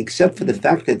shape, except for the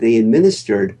fact that they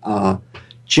administered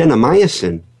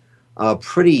gentamicin,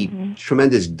 pretty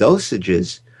tremendous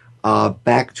dosages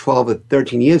back 12 or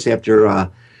 13 years after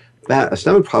a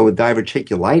stomach problem with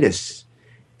diverticulitis.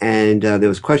 And there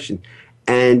was a question.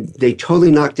 And they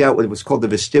totally knocked out what was called the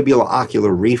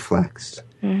vestibulo-ocular reflex.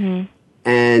 Mm-hmm.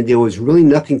 And there was really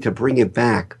nothing to bring it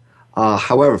back.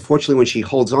 However, fortunately, when she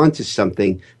holds on to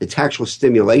something, the tactile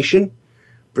stimulation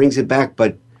brings it back,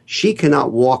 but she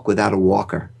cannot walk without a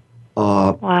walker.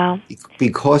 Wow.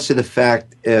 Because of the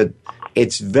fact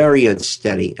it's very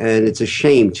unsteady, and it's a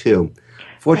shame, too.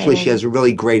 Fortunately, she has a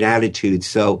really great attitude,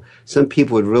 so some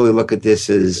people would really look at this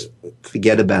as,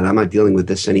 forget about it, I'm not dealing with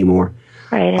this anymore.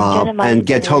 Right, and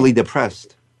get totally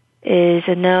depressed. Is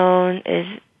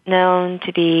known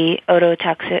to be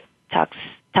ototoxic,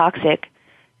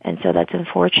 and so that's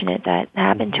unfortunate that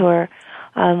happened to her.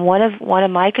 One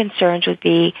of my concerns would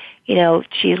be,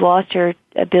 she's lost her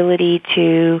ability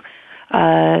to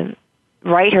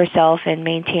right herself and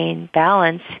maintain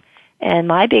balance. And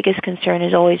my biggest concern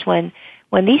is always when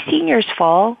these seniors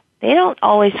fall, they don't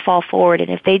always fall forward. And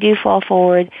if they do fall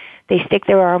forward, they stick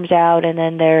their arms out, and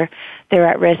then they're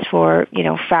at risk for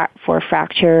for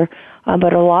fracture.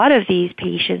 But a lot of these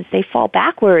patients, they fall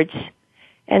backwards,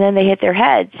 and then they hit their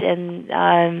heads,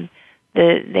 and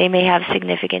they may have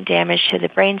significant damage to the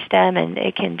brainstem, and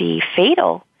it can be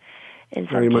fatal in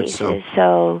some cases.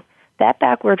 So that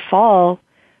backward fall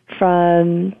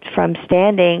from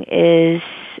standing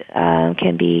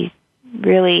can be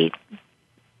really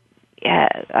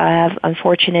have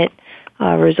unfortunate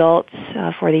results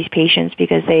for these patients,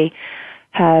 because they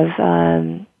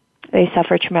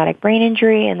suffer traumatic brain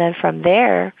injury, and then from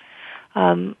there,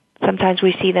 sometimes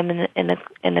we see them in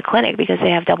the clinic because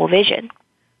they have double vision,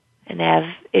 and they have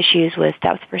issues with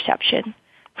depth perception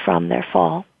from their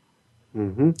fall.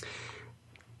 Mm-hmm.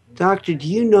 Doctor, do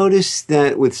you notice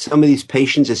that with some of these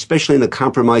patients, especially in a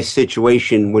compromised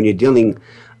situation, when you're dealing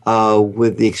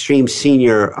with the extreme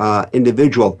senior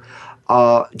individual,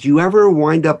 do you ever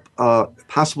wind up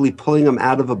possibly pulling them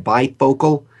out of a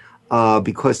bifocal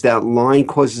because that line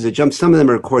causes a jump? Some of them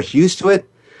are, of course, used to it,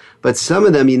 but some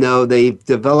of them, they've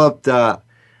developed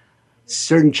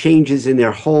certain changes in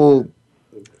their whole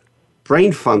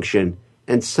brain function,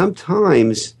 and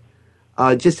sometimes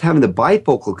just having the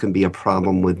bifocal can be a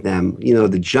problem with them,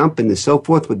 the jump and so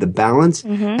forth with the balance.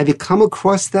 Mm-hmm. Have you come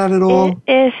across that at all?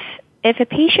 If a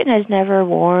patient has never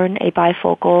worn a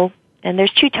bifocal, and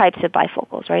there's two types of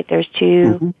bifocals, right? There's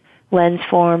two lens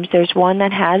forms. There's one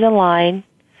that has a line,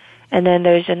 and then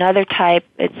there's another type,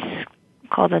 it's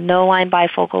called a no-line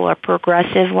bifocal or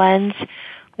progressive lens,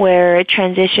 where it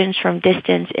transitions from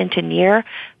distance into near,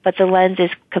 but the lens is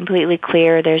completely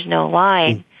clear, there's no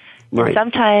line. Right.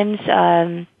 Sometimes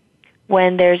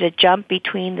when there's a jump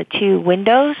between the two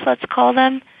windows, let's call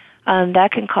them,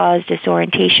 that can cause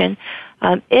disorientation.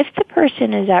 If the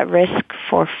person is at risk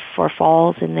for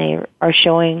falls and they are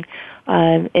showing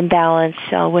imbalance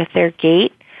with their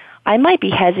gait, I might be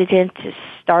hesitant to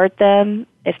start them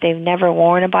if they've never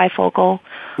worn a bifocal.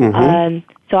 Mm-hmm.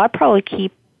 So I'd probably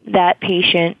keep that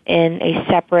patient in a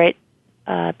separate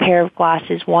pair of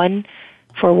glasses, one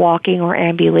for walking or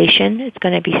ambulation. It's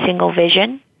going to be single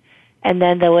vision. And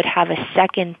then they would have a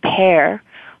second pair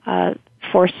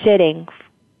for sitting,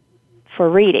 for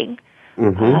reading.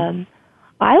 Mm-hmm.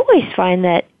 I always find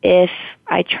that if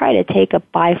I try to take a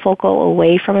bifocal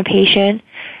away from a patient,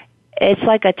 it's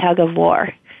like a tug of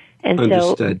war. And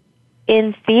Understood. So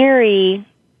in theory,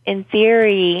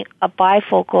 a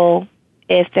bifocal,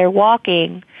 if they're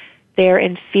walking, the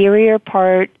inferior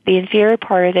part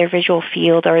of their visual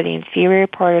field or the inferior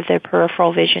part of their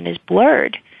peripheral vision is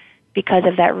blurred because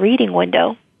of that reading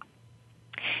window.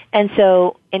 And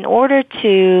so in order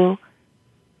to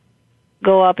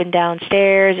go up and down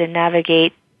stairs and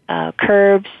navigate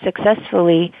curbs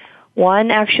successfully,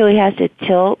 one actually has to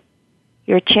tilt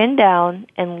your chin down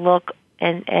and look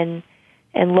and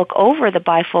look over the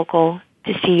bifocal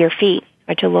to see your feet,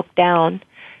 or to look down.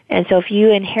 And so if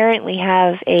you inherently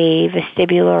have a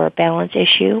vestibular or balance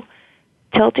issue,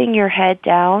 tilting your head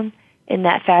down in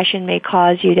that fashion may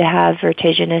cause you to have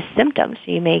vertiginous symptoms.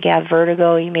 You may have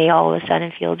vertigo, you may all of a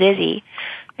sudden feel dizzy.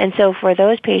 And so for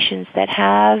those patients that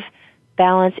have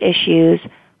balance issues,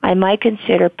 I might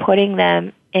consider putting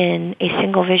them in a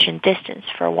single vision distance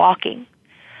for walking.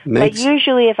 But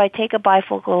usually if I take a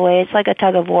bifocal away, it's like a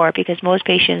tug of war, because most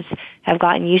patients have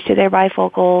gotten used to their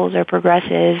bifocals or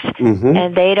progressives, mm-hmm.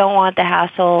 and they don't want the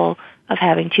hassle of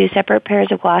having two separate pairs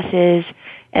of glasses,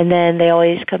 and then they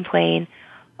always complain,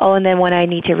 and then when I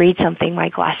need to read something, my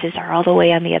glasses are all the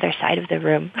way on the other side of the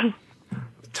room.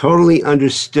 Totally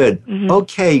understood. Mm-hmm.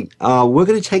 Okay, we're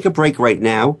going to take a break right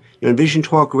now. You're on Vision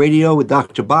Talk Radio with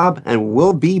Dr. Bob, and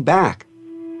we'll be back.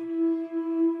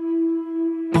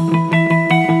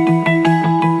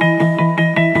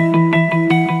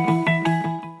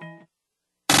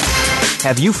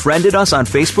 Have you friended us on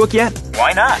Facebook yet?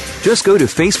 Why not? Just go to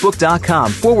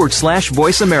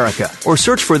facebook.com/Voice America or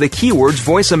search for the keywords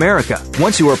Voice America.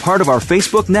 Once you are part of our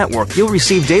Facebook network, you'll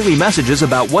receive daily messages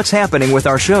about what's happening with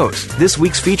our shows, this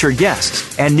week's featured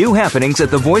guests, and new happenings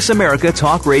at the Voice America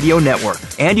Talk Radio Network.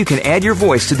 And you can add your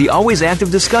voice to the always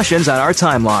active discussions on our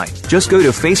timeline. Just go to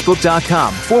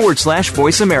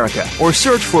facebook.com/Voice America or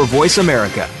search for Voice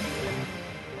America.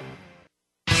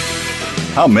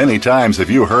 How many times have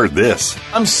you heard this?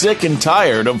 I'm sick and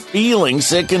tired of feeling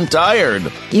sick and tired.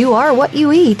 You are what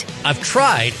you eat. I've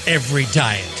tried every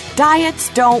diet. Diets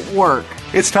don't work.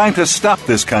 It's time to stop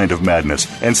this kind of madness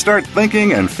and start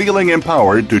thinking and feeling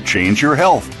empowered to change your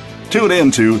health. Tune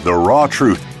in to The Raw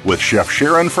Truth with Chef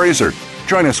Sharon Fraser.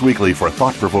 Join us weekly for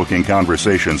thought-provoking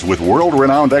conversations with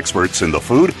world-renowned experts in the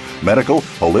food, medical,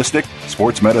 holistic,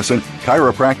 sports medicine,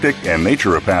 chiropractic, and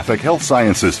naturopathic health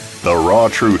sciences. The Raw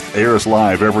Truth airs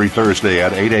live every Thursday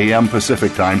at 8 a.m.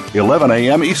 Pacific Time, 11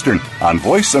 a.m. Eastern on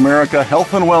Voice America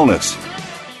Health and Wellness.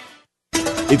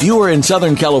 If you are in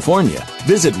Southern California,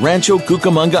 visit Rancho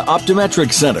Cucamonga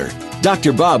Optometric Center.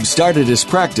 Dr. Bob started his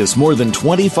practice more than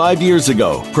 25 years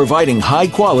ago, providing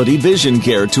high-quality vision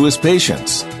care to his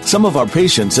patients. Some of our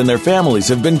patients and their families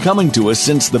have been coming to us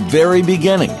since the very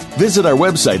beginning. Visit our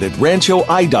website at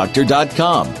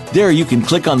ranchoeyedoctor.com. There you can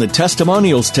click on the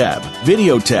Testimonials tab,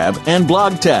 Video tab, and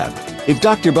Blog tab. If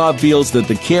Dr. Bob feels that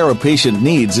the care a patient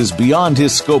needs is beyond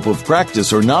his scope of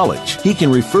practice or knowledge, he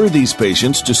can refer these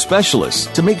patients to specialists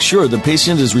to make sure the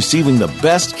patient is receiving the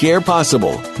best care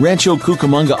possible. Rancho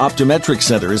Cucamonga Optometric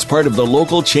Center is part of the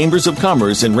local Chambers of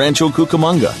Commerce in Rancho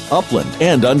Cucamonga, Upland,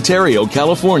 and Ontario,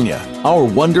 California. Our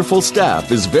wonderful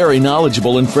staff is very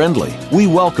knowledgeable and friendly. We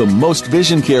welcome most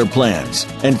vision care plans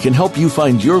and can help you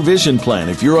find your vision plan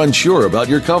if you're unsure about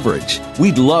your coverage.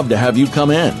 We'd love to have you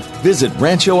come in. Visit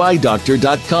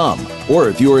ranchoeyedoctor.com, or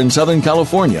if you're in Southern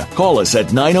California, call us at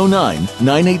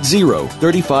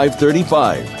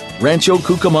 909-980-3535. Rancho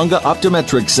Cucamonga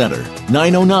Optometric Center,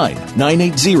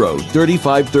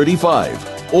 909-980-3535,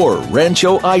 or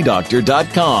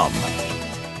ranchoeyedoctor.com.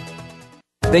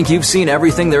 Think you've seen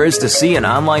everything there is to see in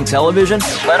online television?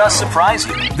 Let us surprise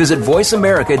you. Visit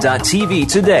voiceamerica.tv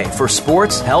today for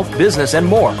sports, health, business, and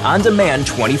more on demand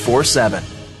 24/7.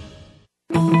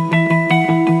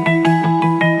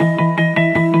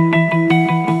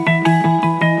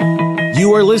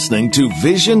 You are listening to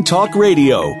Vision Talk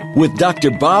Radio with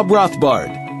Dr. Bob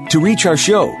Rothbard. To reach our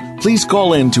show, please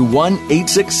call in to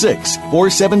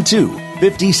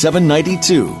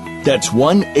 1-866-472-5792. That's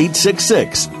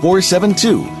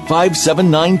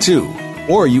 1-866-472-5792.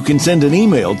 Or you can send an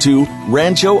email to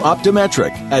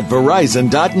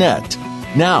ranchooptometric@verizon.net.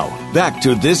 Now, back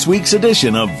to this week's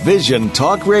edition of Vision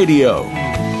Talk Radio.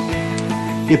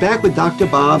 You're back with Dr.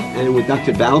 Bob and with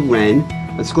Dr. Val Wren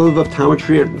at School of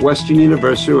Optometry at Western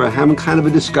University. We're having kind of a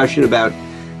discussion about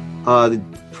the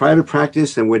private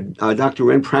practice and where Dr.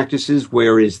 Wren practices,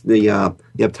 where is the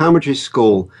optometry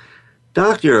school.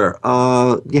 Doctor,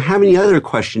 do you have any other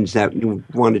questions that you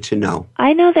wanted to know?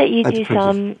 I know that you do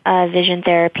some vision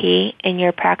therapy in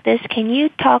your practice. Can you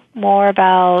talk more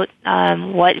about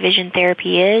what vision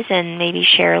therapy is and maybe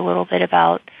share a little bit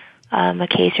about a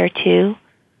case or two?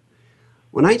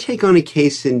 When I take on a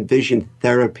case in vision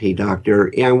therapy,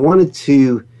 doctor, I want it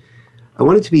to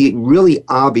be really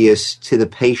obvious to the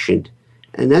patient.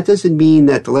 And that doesn't mean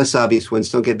that the less obvious ones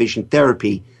don't get vision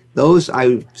therapy. Those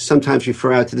I sometimes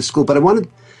refer out to the school, but I wanted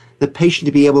the patient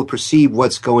to be able to perceive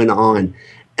what's going on.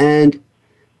 And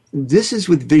this is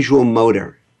with visual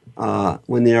motor,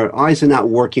 when their eyes are not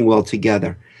working well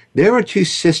together. There are two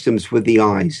systems with the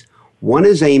eyes. One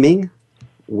is aiming,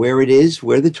 where it is,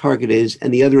 where the target is,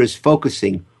 and the other is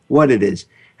focusing, what it is,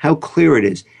 how clear it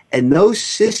is. And those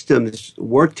systems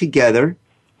work together,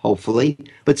 hopefully,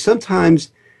 but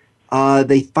sometimes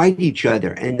they fight each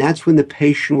other, and that's when the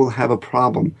patient will have a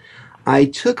problem. I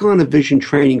took on a vision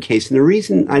training case, and the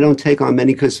reason I don't take on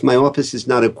many because my office is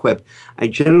not equipped. I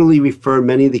generally refer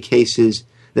many of the cases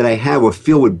that I have or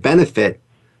feel would benefit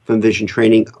from vision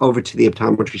training over to the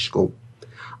optometry school.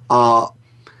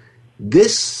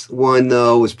 This one,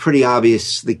 though, was pretty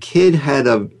obvious. The kid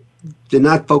did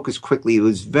not focus quickly. It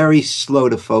was very slow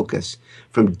to focus,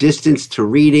 from distance to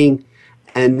reading.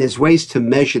 And there's ways to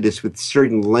measure this with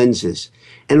certain lenses.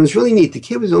 And it was really neat. The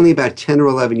kid was only about 10 or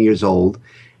 11 years old,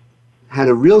 had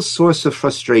a real source of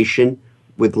frustration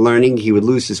with learning. He would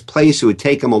lose his place. It would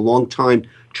take him a long time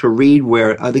to read,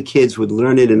 where other kids would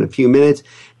learn it in a few minutes.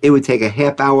 It would take a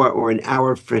half hour or an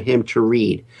hour for him to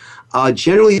read.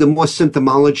 Generally, the more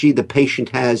symptomology the patient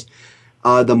has,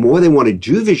 the more they want to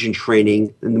do vision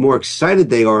training, and the more excited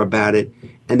they are about it,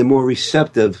 and the more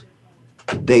receptive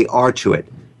they are to it.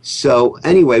 So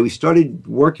anyway, we started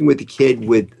working with the kid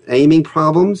with aiming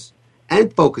problems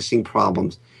and focusing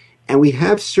problems. And we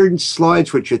have certain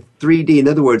slides which are 3D. In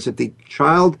other words, if the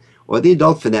child or the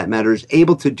adult for that matter is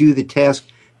able to do the task,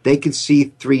 they can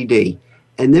see 3D.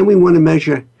 And then we want to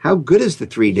measure how good is the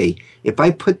 3D. If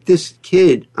I put this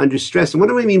kid under stress, and what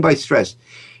do I mean by stress?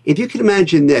 If you can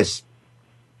imagine this,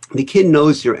 the kid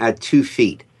knows they're at 2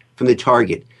 feet from the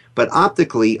target, but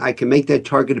optically I can make that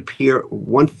target appear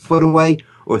 1 foot away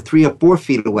or 3 or 4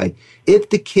 feet away. If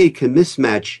the kid can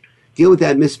deal with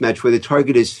that mismatch where the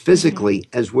target is physically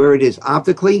as where it is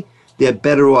optically, they're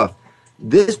better off.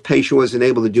 This patient wasn't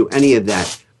able to do any of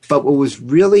that. But what was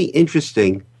really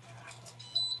interesting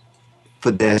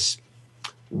for this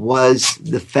was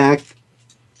the fact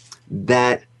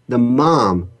that the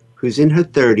mom, who's in her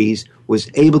 30s, was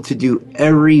able to do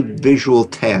every visual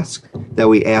task that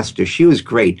we asked her. She was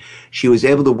great. She was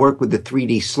able to work with the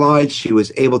 3D slides. She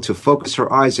was able to focus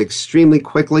her eyes extremely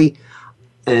quickly.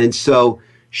 And so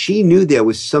she knew there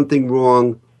was something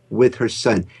wrong with her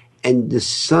son. And the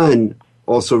son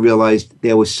also realized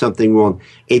there was something wrong.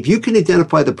 If you can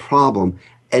identify the problem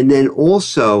and then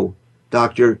also,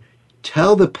 doctor,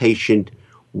 tell the patient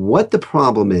what the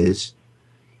problem is,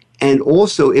 and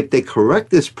also if they correct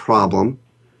this problem,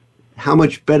 how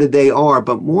much better they are.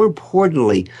 But more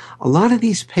importantly, a lot of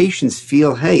these patients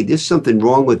feel, hey, there's something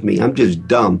wrong with me. I'm just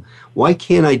dumb. Why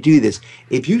can't I do this?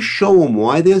 If you show them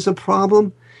why there's a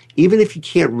problem, even if you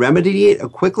can't remedy it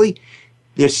quickly,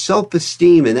 their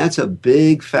self-esteem, and that's a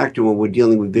big factor when we're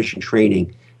dealing with vision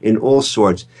training in all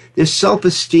sorts. Their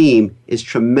self-esteem is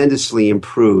tremendously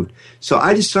improved. So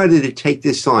I decided to take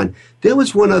this on. There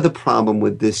was one other problem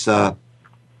with this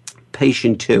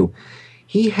patient too.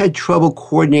 He had trouble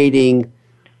coordinating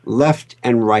left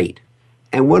and right.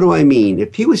 And what do I mean?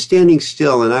 If he was standing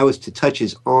still and I was to touch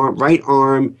his right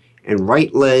arm and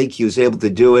right leg, he was able to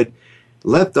do it.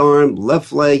 Left arm,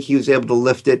 left leg, he was able to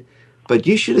lift it. But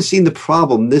you should have seen the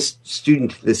problem this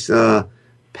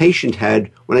patient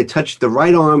had when I touched the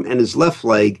right arm and his left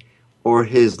leg, or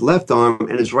his left arm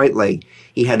and his right leg.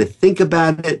 He had to think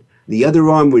about it. The other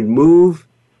arm would move.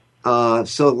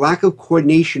 So lack of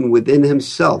coordination within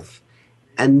himself.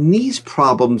 And these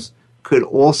problems could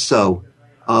also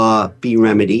be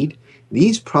remedied.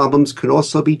 These problems could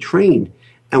also be trained.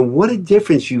 And what a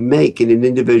difference you make in an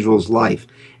individual's life.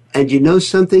 And you know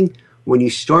something? When you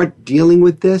start dealing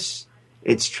with this,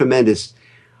 it's tremendous.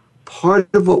 Part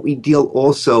of what we deal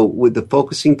also with the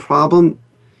focusing problem,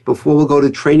 before we'll go to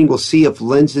training, we'll see if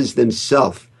lenses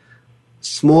themselves,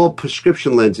 small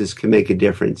prescription lenses, can make a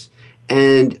difference.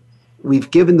 And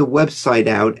we've given the website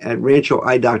out at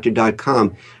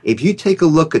ranchoeyedoctor.com. If you take a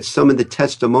look at some of the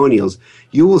testimonials,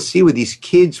 you will see where these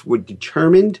kids were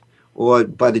determined or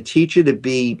by the teacher to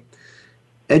be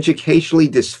educationally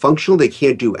dysfunctional. They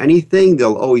can't do anything.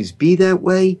 They'll always be that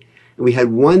way. And we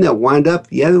had one that wound up,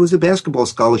 there was a basketball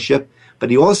scholarship, but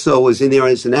he also was in there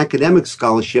as an academic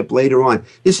scholarship later on.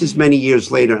 This is many years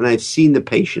later, and I've seen the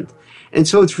patient. And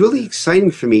so it's really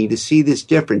exciting for me to see this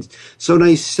difference. So when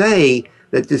I say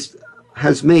that this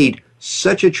has made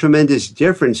such a tremendous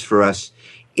difference for us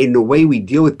in the way we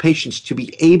deal with patients, to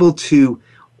be able to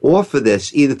offer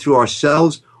this either through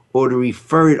ourselves or to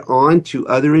refer it on to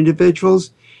other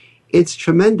individuals, it's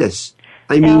tremendous.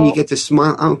 I mean, you get to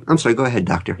smile. Oh, I'm sorry. Go ahead,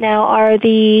 doctor. Now, are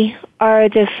the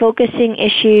focusing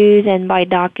issues and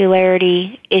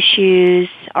binocularity issues,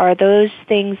 are those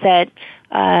things that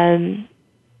are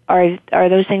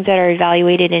those things that are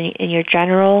evaluated in your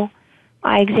general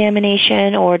eye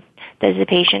examination, or does the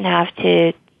patient have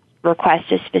to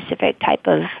request a specific type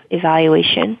of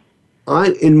evaluation?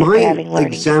 In my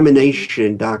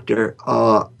examination, doctor,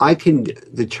 I can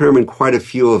determine quite a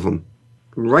few of them.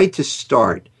 Right to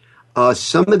start,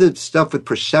 some of the stuff with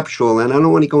perceptual, and I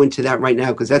don't want to go into that right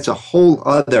now because that's a whole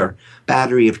other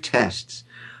battery of tests.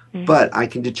 Mm-hmm. But I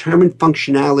can determine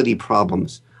functionality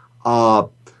problems. I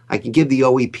can give the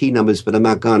OEP numbers, but I'm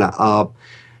not gonna.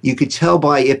 You could tell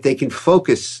by if they can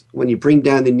focus when you bring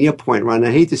down the near point rod. And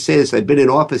I hate to say this, I've been in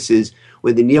offices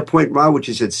where the near point rod, which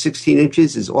is at 16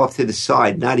 inches, is off to the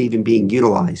side, not even being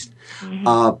utilized.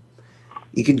 Mm-hmm.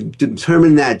 You can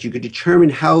determine that. You could determine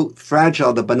how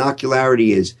fragile the binocularity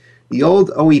is. The old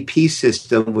OEP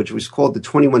system, which was called the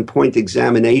 21-point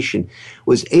examination,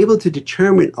 was able to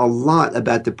determine a lot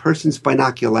about the person's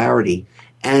binocularity.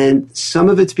 And some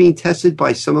of it's being tested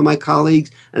by some of my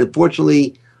colleagues, and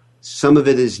unfortunately, some of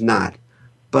it is not.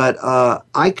 But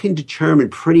I can determine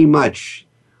pretty much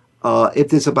if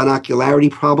there's a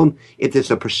binocularity problem, if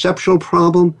there's a perceptual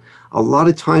problem. A lot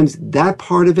of times that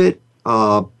part of it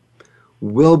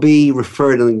will be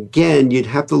referred. And again, you'd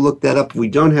have to look that up. We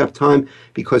don't have time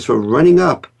because we're running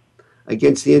up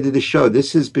against the end of the show.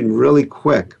 This has been really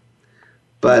quick.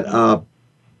 But are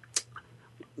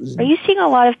you seeing a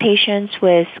lot of patients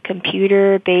with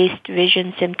computer-based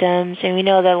vision symptoms? And we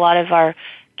know that a lot of our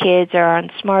kids are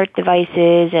on smart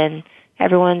devices and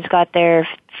everyone's got their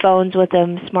phones with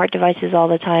them, smart devices all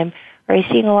the time. Are you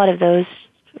seeing a lot of those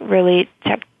really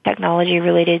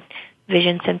technology-related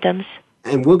vision symptoms?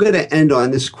 And we're going to end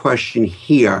on this question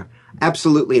here.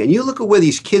 Absolutely. And you look at where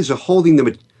these kids are holding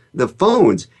the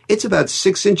phones. It's about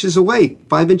 6 inches away,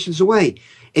 5 inches away.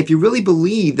 If you really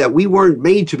believe that we weren't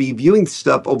made to be viewing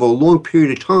stuff over a long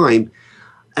period of time,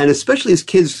 and especially as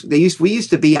kids, we used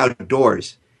to be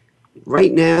outdoors.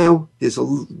 Right now, there's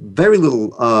very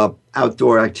little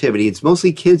outdoor activity. It's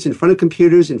mostly kids in front of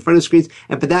computers, in front of screens,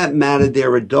 and for that matter,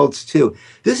 they're adults too.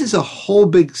 This is a whole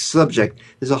big subject.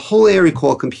 There's a whole area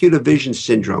called computer vision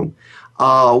syndrome.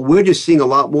 We're just seeing a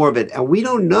lot more of it, and we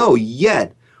don't know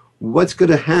yet what's going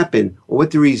to happen or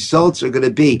what the results are going to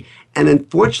be. And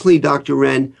unfortunately, Dr.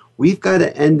 Ren, we've got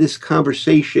to end this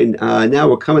conversation. Now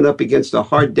we're coming up against a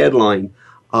hard deadline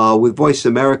with Voice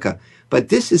America. But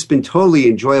this has been totally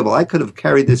enjoyable. I could have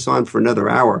carried this on for another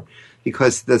hour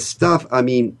because the stuff,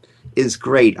 is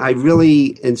great. I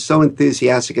really am so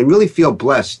enthusiastic and really feel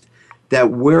blessed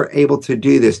that we're able to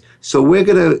do this. So we're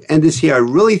going to end this here. I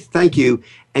really thank you.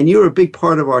 And you're a big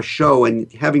part of our show and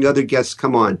having other guests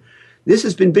come on. This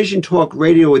has been Vision Talk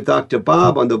Radio with Dr.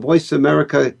 Bob on the Voice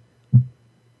America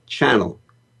channel.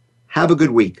 Have a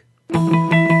good week.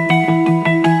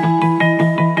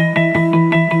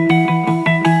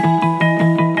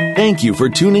 Thank you for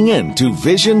tuning in to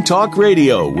Vision Talk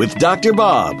Radio with Dr.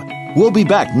 Bob. We'll be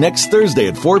back next Thursday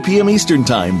at 4 p.m. Eastern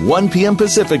Time, 1 p.m.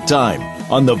 Pacific Time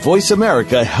on the Voice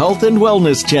America Health and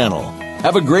Wellness Channel.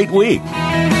 Have a great week.